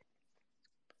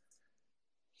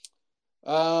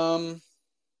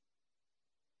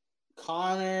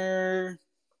 Conor,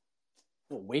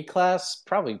 weight class?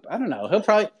 Probably, I don't know. He'll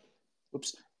probably,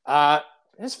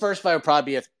 his first fight will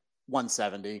probably be at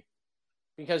 170,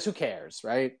 because who cares,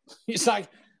 right? He's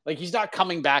not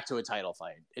coming back to a title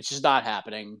fight. It's just not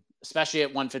happening, especially at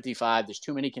 155. There's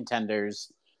too many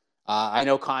contenders. I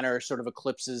know Conor sort of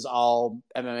eclipses all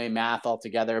MMA math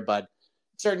altogether, but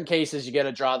in certain cases, you got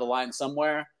to draw the line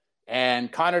somewhere.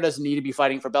 And Conor doesn't need to be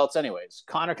fighting for belts anyways.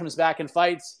 Conor comes back and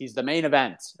fights. He's the main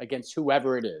event against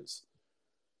whoever it is.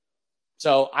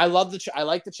 So I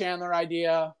like the Chandler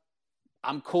idea.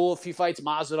 I'm cool if he fights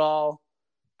Masvidal,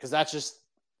 because that's just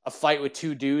a fight with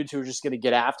two dudes who are just going to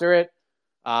get after it.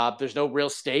 There's no real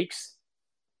stakes.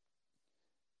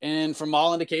 And from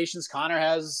all indications, Conor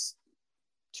has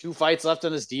 2 fights left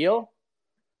on his deal.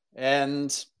 And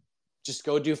just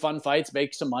go do fun fights,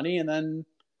 make some money, and then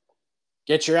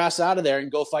get your ass out of there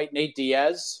and go fight Nate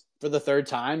Diaz for the 3rd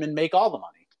time and make all the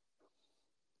money.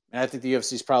 And I think the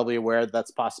UFC is probably aware that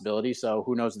that's a possibility, so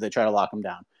who knows if they try to lock him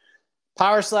down.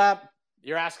 Power Slap,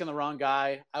 you're asking the wrong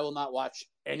guy. I will not watch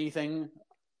anything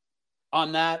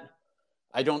on that.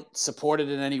 I don't support it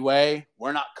in any way.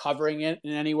 We're not covering it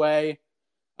in any way.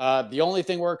 The only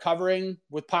thing we're covering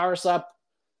with Power Slap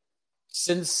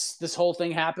since this whole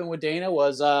thing happened with Dana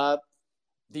was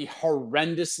the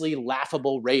horrendously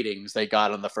laughable ratings they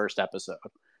got on the first episode.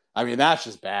 I mean, that's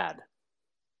just bad.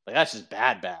 Like, that's just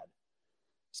bad.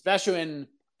 Especially when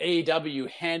AEW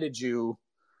handed you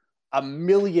 1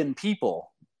 million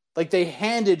people. Like, they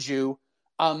handed you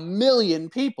 1 million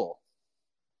people.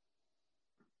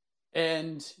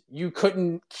 And you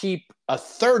couldn't keep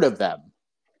 1/3 of them.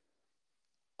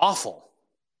 Awful.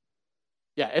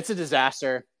 Yeah, it's a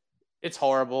disaster. It's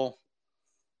horrible.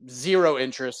 Zero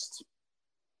interest.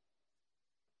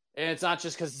 And it's not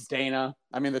just because it's Dana.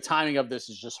 I mean, the timing of this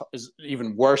is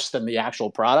even worse than the actual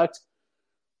product.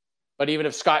 But even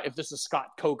if this is Scott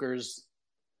Coker's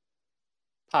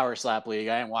Power Slap League,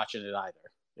 I ain't watching it either.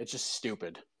 It's just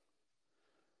stupid.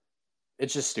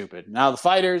 It's just stupid. Now, the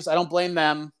fighters, I don't blame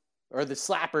them, or the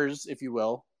slappers, if you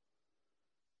will.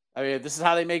 I mean, this is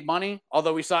how they make money.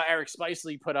 Although we saw Eric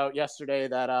Spicely put out yesterday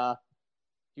that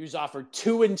he was offered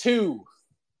 2 and 2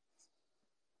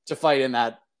 to fight in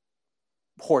that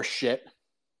horse shit.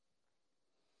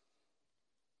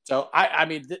 So, I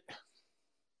mean,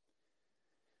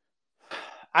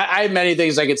 I have many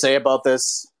things I could say about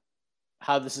this,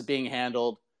 how this is being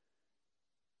handled.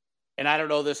 And I don't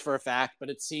know this for a fact, but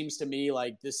it seems to me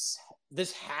like this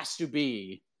has to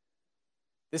be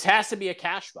a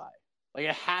cash buy. Like,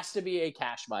 it has to be a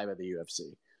cash buy by the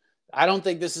UFC. I don't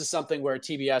think this is something where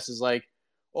TBS is like,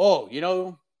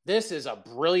 oh, this is a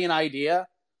brilliant idea.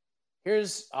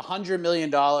 Here's $100 million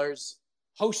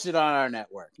hosted on our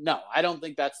network. No, I don't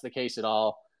think that's the case at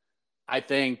all. I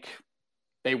think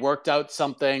they worked out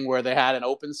something where they had an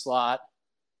open slot,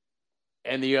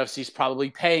 and the UFC is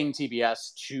probably paying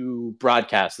TBS to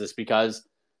broadcast this because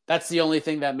that's the only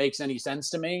thing that makes any sense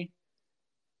to me,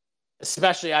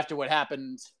 especially after what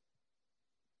happened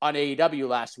on AEW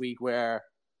last week, where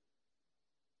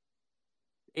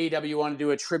AEW wanted to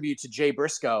do a tribute to Jay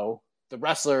Briscoe, the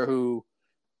wrestler who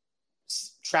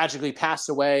tragically passed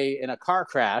away in a car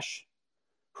crash,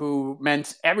 who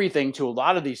meant everything to a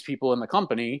lot of these people in the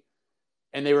company,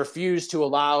 and they refused to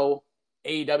allow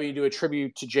AEW to do a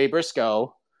tribute to Jay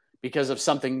Briscoe because of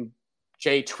something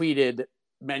Jay tweeted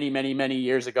many, many, many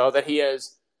years ago that he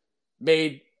has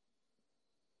made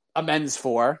amends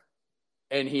for,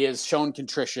 and he has shown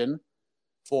contrition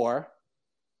for.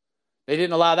 They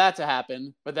didn't allow that to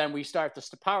happen, but then we start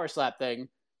the power slap thing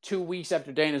 2 weeks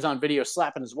after Dana's on video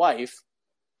slapping his wife,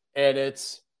 and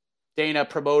it's Dana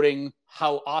promoting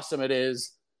how awesome it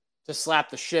is to slap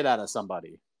the shit out of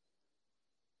somebody.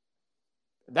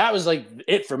 That was like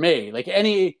it for me. Like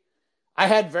I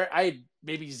had like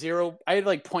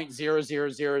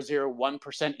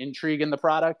 0.00001% intrigue in the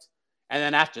product, and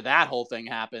then after that whole thing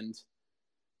happened,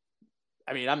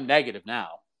 I mean, I'm negative now.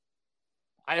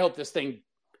 I hope this thing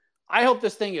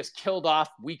is killed off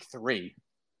week 3.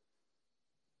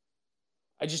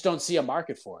 I just don't see a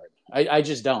market for it. I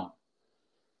just don't.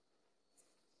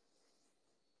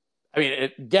 I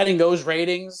mean, getting those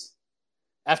ratings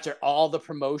after all the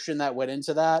promotion that went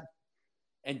into that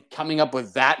and coming up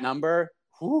with that number,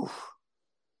 whew,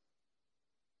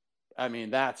 I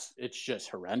mean, it's just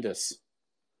horrendous.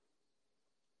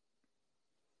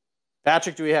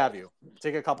 Patrick, do we have you?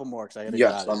 Take a couple more because I got to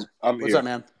get out of here. I'm What's here. up,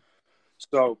 man?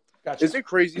 So, Gotcha. Is it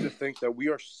crazy to think that we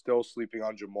are still sleeping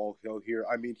on Jamal Hill here?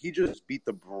 I mean, he just beat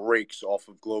the brakes off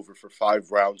of Glover for 5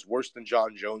 rounds, worse than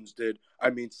John Jones did. I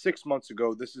mean, 6 months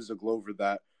ago, this is a Glover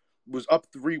that was up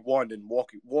 3-1 and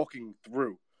walking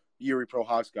through Yuri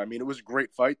Prochazka. I mean, it was a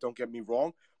great fight, don't get me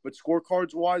wrong, but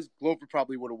scorecards-wise, Glover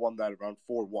probably would have won that around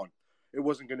 4-1. It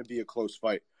wasn't going to be a close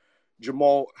fight.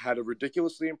 Jamal had a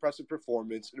ridiculously impressive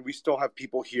performance, and we still have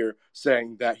people here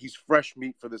saying that he's fresh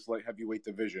meat for this light heavyweight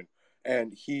division.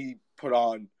 And he put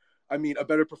on, I mean, a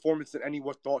better performance than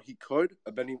anyone thought he could,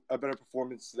 a better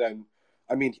performance than,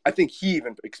 I mean, I think he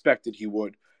even expected he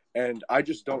would. And I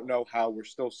just don't know how we're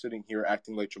still sitting here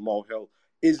acting like Jamal Hill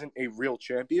isn't a real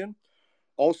champion.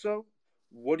 Also,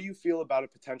 what do you feel about a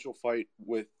potential fight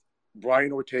with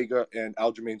Brian Ortega and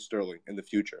Aljamain Sterling in the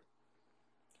future?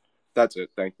 That's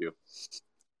it. Thank you.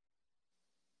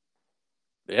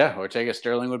 Yeah, Ortega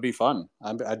Sterling would be fun.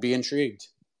 I'd be intrigued to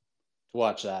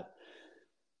watch that.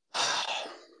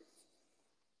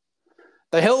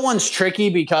 The Hill one's tricky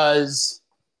because,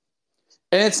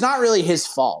 and it's not really his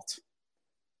fault.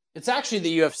 It's actually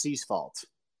the UFC's fault.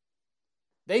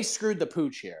 They screwed the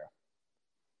pooch here.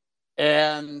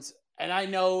 And I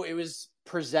know it was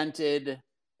presented,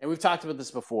 and we've talked about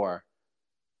this before.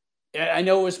 I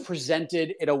know it was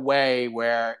presented in a way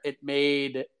where it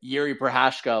made Yuri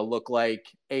Prochazka look like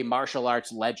a martial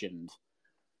arts legend,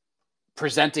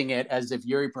 presenting it as if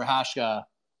Yuri Prochazka,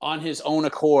 on his own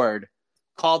accord,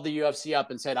 called the UFC up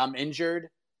and said, I'm injured,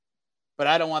 but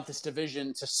I don't want this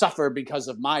division to suffer because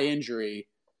of my injury,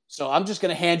 so I'm just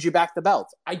going to hand you back the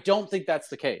belt. I don't think that's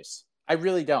the case. I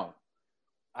really don't.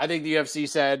 I think the UFC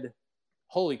said,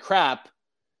 holy crap,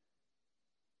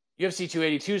 UFC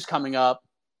 282 is coming up.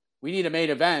 We need a main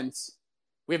event.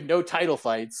 We have no title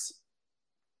fights.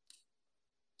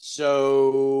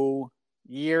 So,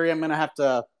 Yuri, I'm going to have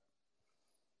to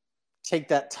take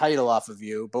that title off of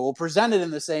you, but we'll present it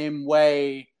in the same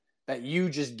way that you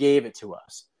just gave it to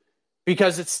us.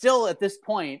 Because it's still, at this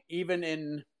point, even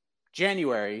in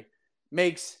January,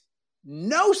 makes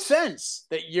no sense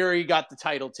that Yuri got the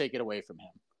title taken away from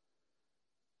him.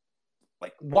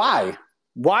 Like, why?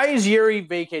 Why is Yuri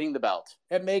vacating the belt?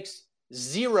 It makes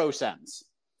zero sense.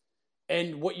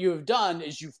 And what you have done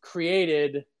is you've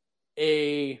created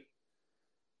a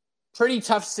pretty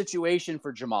tough situation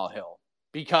for Jamal Hill,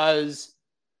 because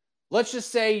let's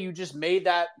just say you made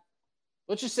the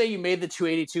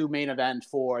 282 main event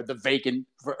for the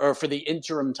for the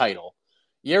interim title.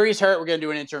 Yuri's hurt, we're going to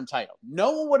do an interim title.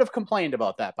 No one would have complained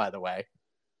about that, by the way.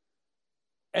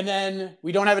 And then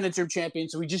we don't have an interim champion,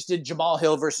 so we just did Jamal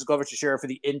Hill versus Glover Teixeira for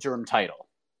the interim title.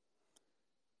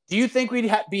 Do you think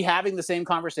we'd be having the same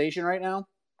conversation right now?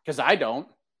 Because I don't.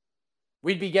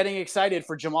 We'd be getting excited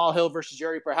for Jamal Hill versus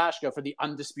Yuri Prochazka for the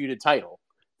undisputed title.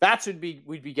 That's what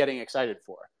we'd be getting excited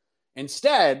for.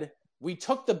 Instead, we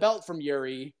took the belt from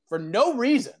Yuri for no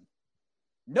reason.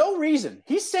 No reason.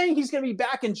 He's saying he's going to be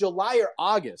back in July or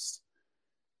August.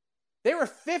 They were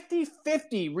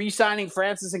 50-50 re-signing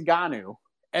Francis Ngannou,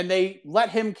 and they let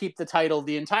him keep the title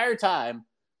the entire time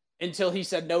until he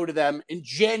said no to them in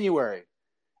January,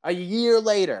 a year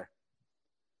later.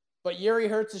 But Yuri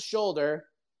hurts his shoulder.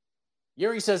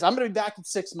 Yuri says, I'm going to be back in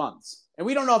 6 months. And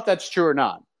we don't know if that's true or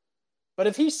not. But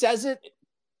if he says it,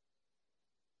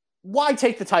 why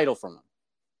take the title from him?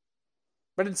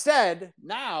 But instead,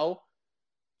 now,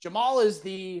 Jamal is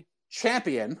the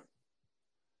champion,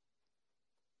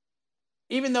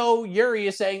 even though Yuri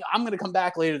is saying, I'm going to come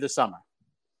back later this summer.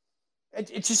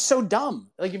 It's just so dumb.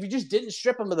 Like, if you just didn't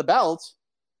strip him of the belt,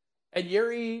 and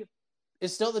Yuri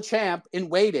is still the champ in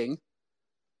waiting,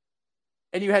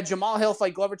 and you had Jamal Hill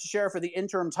fight Glover Teixeira for the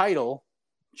interim title,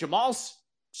 Jamal's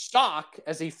stock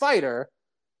as a fighter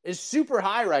is super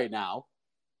high right now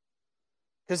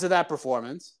because of that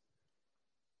performance.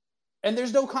 And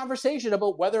there's no conversation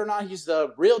about whether or not he's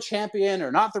the real champion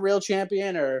or not the real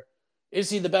champion, or is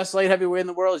he the best light heavyweight in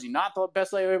the world? Is he not the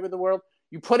best light heavyweight in the world?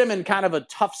 You put him in kind of a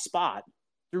tough spot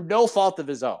through no fault of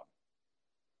his own.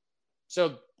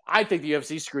 So I think the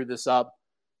UFC screwed this up,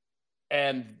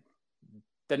 and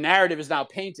the narrative is now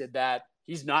painted that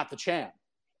he's not the champ.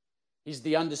 He's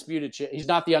the undisputed. He's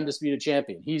not the undisputed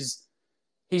champion. He's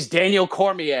Daniel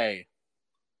Cormier,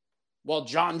 while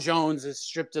John Jones is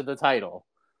stripped of the title.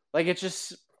 Like, it's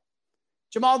just,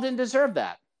 Jamal didn't deserve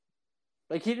that.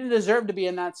 Like, he didn't deserve to be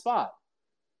in that spot.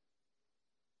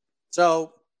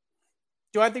 So,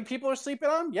 do I think people are sleeping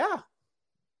on him? Yeah.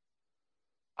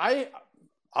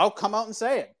 I'll come out and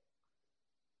say it.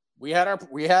 We had our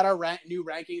new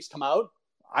rankings come out.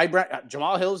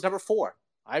 Jamal Hill is number 4.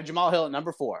 I have Jamal Hill at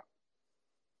number 4.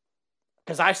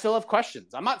 Because I still have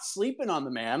questions. I'm not sleeping on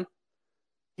the man.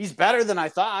 He's better than I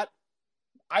thought.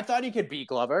 I thought he could beat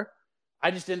Glover. I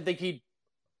just didn't think he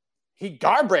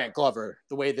Garbrandt Glover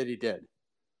the way that he did.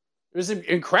 It was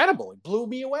incredible. It blew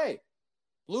me away.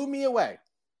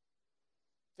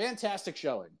 Fantastic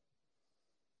showing.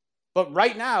 But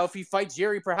right now, if he fights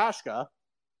Yuri Prochazka,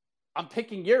 I'm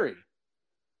picking Yuri.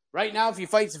 Right now, if he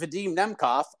fights Vadim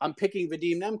Nemkov, I'm picking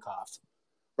Vadim Nemkov.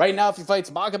 Right now, if he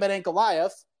fights Magomed Ankalaev,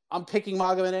 I'm picking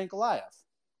Magomed Ankalaev.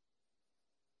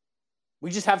 We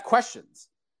just have questions.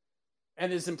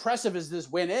 And as impressive as this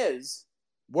win is,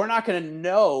 we're not going to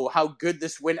know how good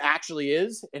this win actually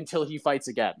is until he fights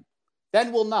again.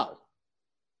 Then we'll know.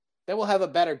 Then we'll have a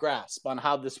better grasp on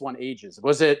how this one ages.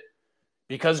 Was it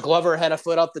because Glover had a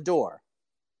foot out the door?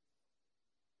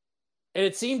 And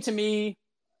it seemed to me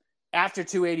after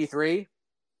 283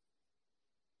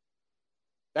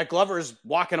 that Glover is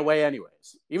walking away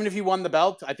anyways. Even if he won the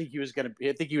belt, I think he was going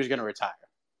to retire.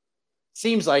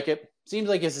 Seems like it. Seems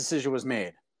like his decision was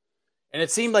made. And it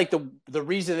seemed like the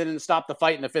reason they didn't stop the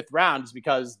fight in the 5th round is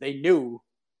because they knew,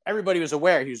 everybody was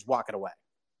aware he was walking away.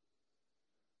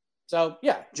 So,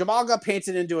 yeah, Jamal got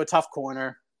painted into a tough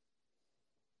corner.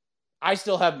 I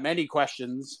still have many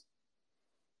questions.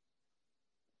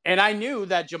 And I knew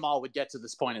that Jamal would get to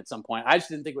this point at some point. I just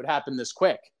didn't think it would happen this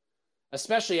quick,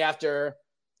 especially after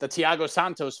the Thiago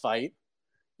Santos fight.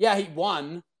 Yeah, he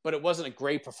won, but it wasn't a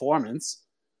great performance.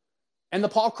 And the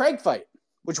Paul Craig fight,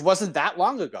 which wasn't that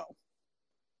long ago.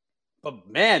 But,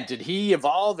 man, did he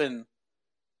evolve and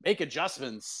make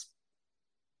adjustments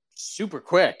super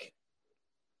quick.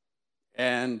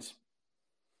 And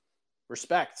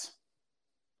respect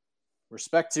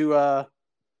to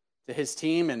his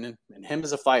team and him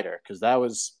as a fighter, because that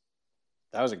was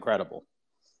incredible.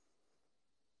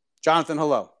 Jonathan,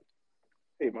 hello.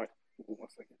 Hey, Mike. 1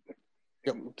 second.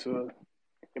 Yep. Move to an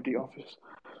empty office.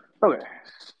 Okay.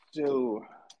 So,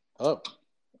 hello.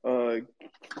 Can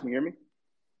you hear me?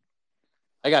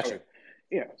 I got you.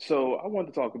 Yeah, so I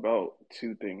wanted to talk about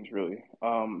two things really.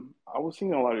 I was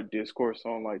seeing a lot of discourse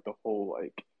on like the whole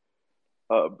like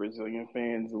Brazilian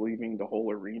fans leaving the whole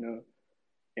arena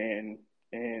and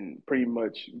pretty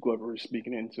much Glover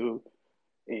speaking into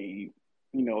a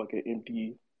like an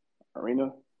empty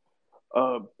arena.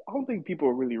 I don't think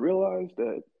people really realize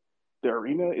that the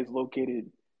arena is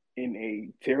located in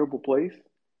a terrible place,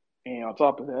 and on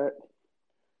top of that,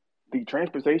 the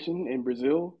transportation in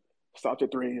Brazil stops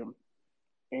at 3 a.m.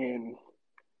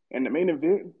 and the main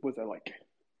event was at like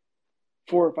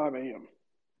 4 or 5 a.m.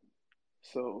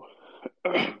 So,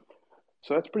 so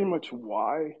that's pretty much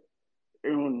why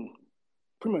everyone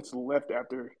pretty much left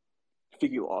after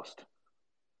Figgy lost.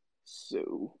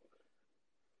 So,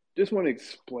 just want to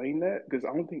explain that because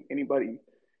I don't think anybody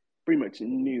pretty much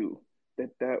knew that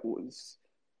that was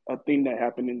a thing that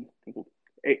happened in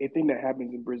a thing that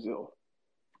happens in Brazil.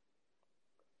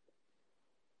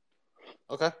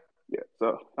 Okay. Yeah.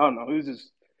 So I don't know.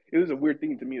 It was a weird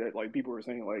thing to me that like people were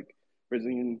saying like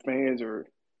Brazilian fans are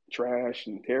trash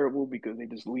and terrible because they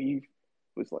just leave.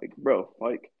 It's like, bro,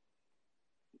 like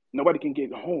nobody can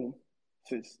get home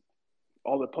since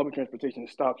all the public transportation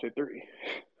stops at 3.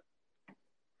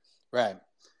 Right.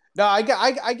 No, I get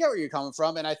where you're coming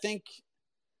from, and I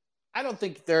don't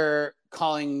think they're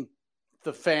calling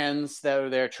the fans that are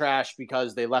there trash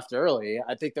because they left early.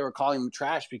 I think they were calling them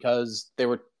trash because they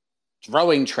were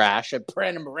throwing trash at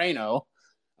Brandon Moreno,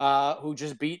 who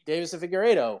just beat Davis and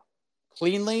Figueiredo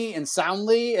cleanly and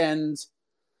soundly and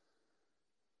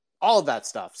all of that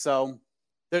stuff. So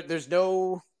there's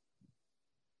no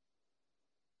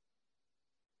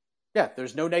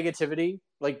negativity.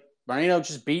 Like Moreno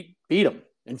just beat him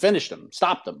and finished him,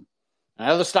 stopped him.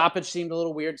 Another stoppage seemed a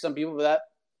little weird to some people, but that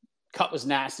cut was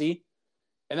nasty.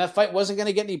 And that fight wasn't going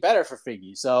to get any better for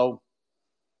Figgy. So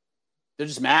they're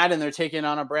just mad and they're taking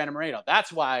on a Brandon Moreno.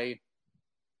 That's why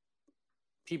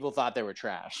people thought they were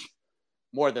trash.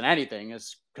 More than anything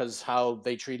is because how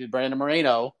they treated Brandon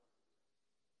Moreno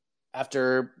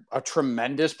after a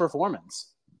tremendous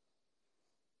performance.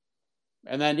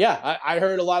 And then, I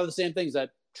heard a lot of the same things, that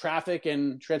traffic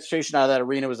and transportation out of that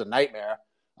arena was a nightmare.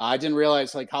 I didn't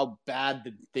realize like how bad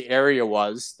the area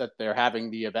was that they're having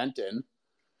the event in.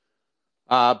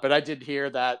 But I did hear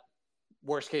that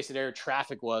worst case scenario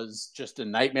traffic was just a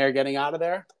nightmare getting out of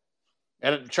there.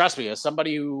 And trust me, as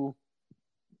somebody who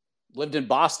lived in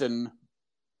Boston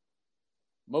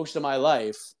most of my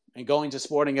life and going to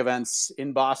sporting events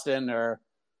in Boston or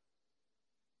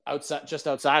just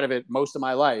outside of it most of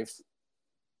my life,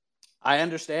 I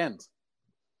understand.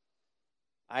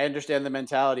 I understand the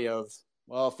mentality of,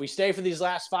 well, if we stay for these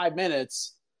last 5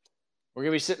 minutes, we're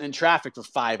going to be sitting in traffic for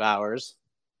 5 hours.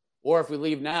 Or if we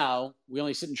leave now, we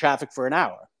only sit in traffic for an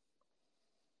hour.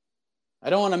 I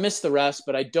don't want to miss the rest,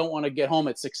 but I don't want to get home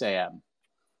at 6 a.m.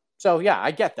 So,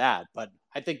 I get that. But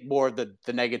I think more the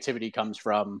negativity comes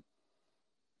from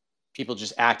people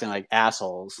just acting like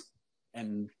assholes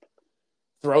and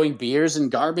throwing beers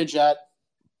and garbage at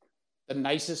the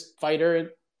nicest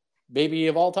fighter maybe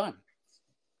of all time.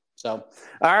 So,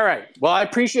 all right. Well, I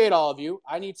appreciate all of you.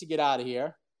 I need to get out of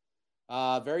here.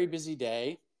 Very busy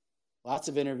day. Lots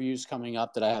of interviews coming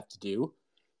up that I have to do.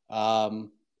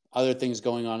 Other things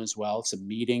going on as well. Some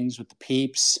meetings with the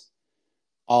peeps.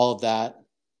 All of that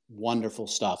wonderful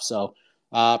stuff. So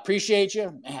appreciate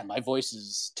you. Man, my voice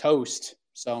is toast.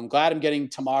 So I'm glad I'm getting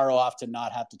tomorrow off to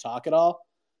not have to talk at all.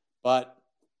 But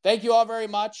thank you all very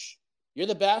much. You're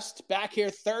the best. Back here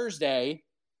Thursday,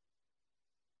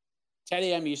 10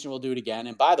 a.m. Eastern. We'll do it again.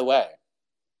 And by the way,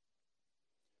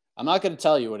 I'm not going to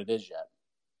tell you what it is yet,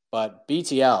 but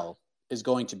BTL is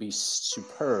going to be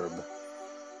superb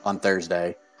on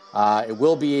Thursday. It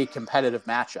will be a competitive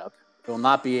matchup. It will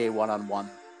not be a one-on-one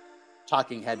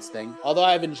talking heads thing. Although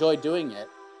I've enjoyed doing it,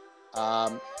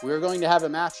 we're going to have a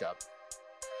matchup,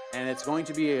 and it's going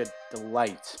to be a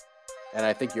delight, and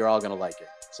I think you're all going to like it.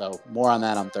 So more on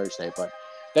that on Thursday. But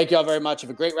thank you all very much. Have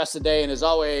a great rest of the day, and as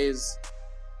always,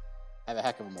 have a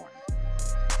heck of a morning.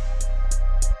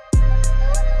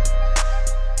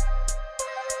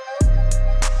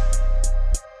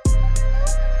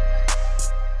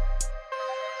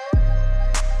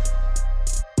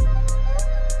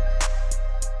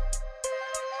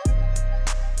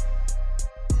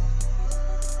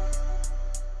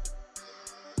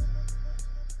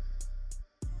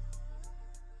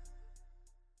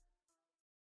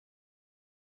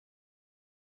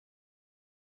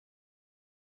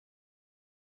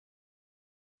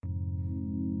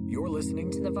 You're listening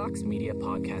to the Vox Media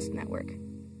Podcast Network.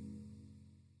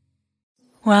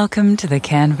 Welcome to the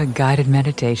Canva guided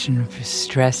meditation for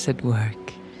stress at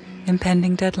work.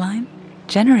 Impending deadline?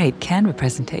 Generate Canva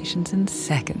presentations in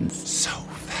seconds. So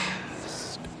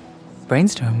fast.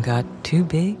 Brainstorm got too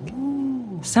big?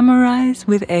 Summarize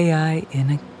with AI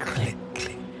in a click.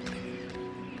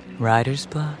 Writer's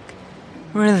block?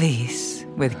 Release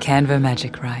with Canva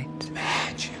Magic Write.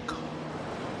 Magical.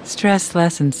 Stress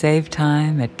less and save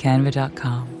time at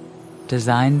canva.com.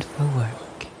 Designed for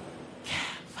work.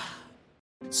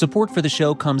 Support for the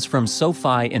show comes from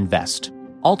SoFi Invest.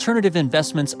 Alternative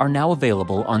investments are now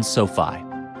available on SoFi.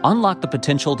 Unlock the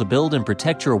potential to build and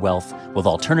protect your wealth with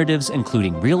alternatives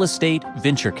including real estate,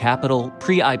 venture capital,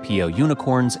 pre-IPO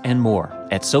unicorns, and more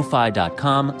at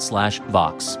SoFi.com/Vox.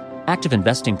 Active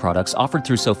investing products offered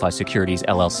through SoFi Securities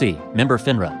LLC, member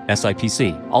FINRA,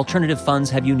 SIPC. Alternative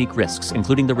funds have unique risks,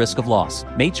 including the risk of loss,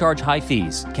 may charge high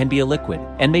fees, can be illiquid,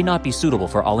 and may not be suitable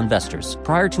for all investors.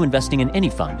 Prior to investing in any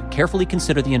fund, carefully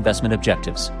consider the investment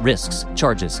objectives, risks,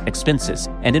 charges, expenses,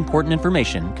 and important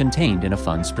information contained in a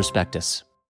fund's prospectus.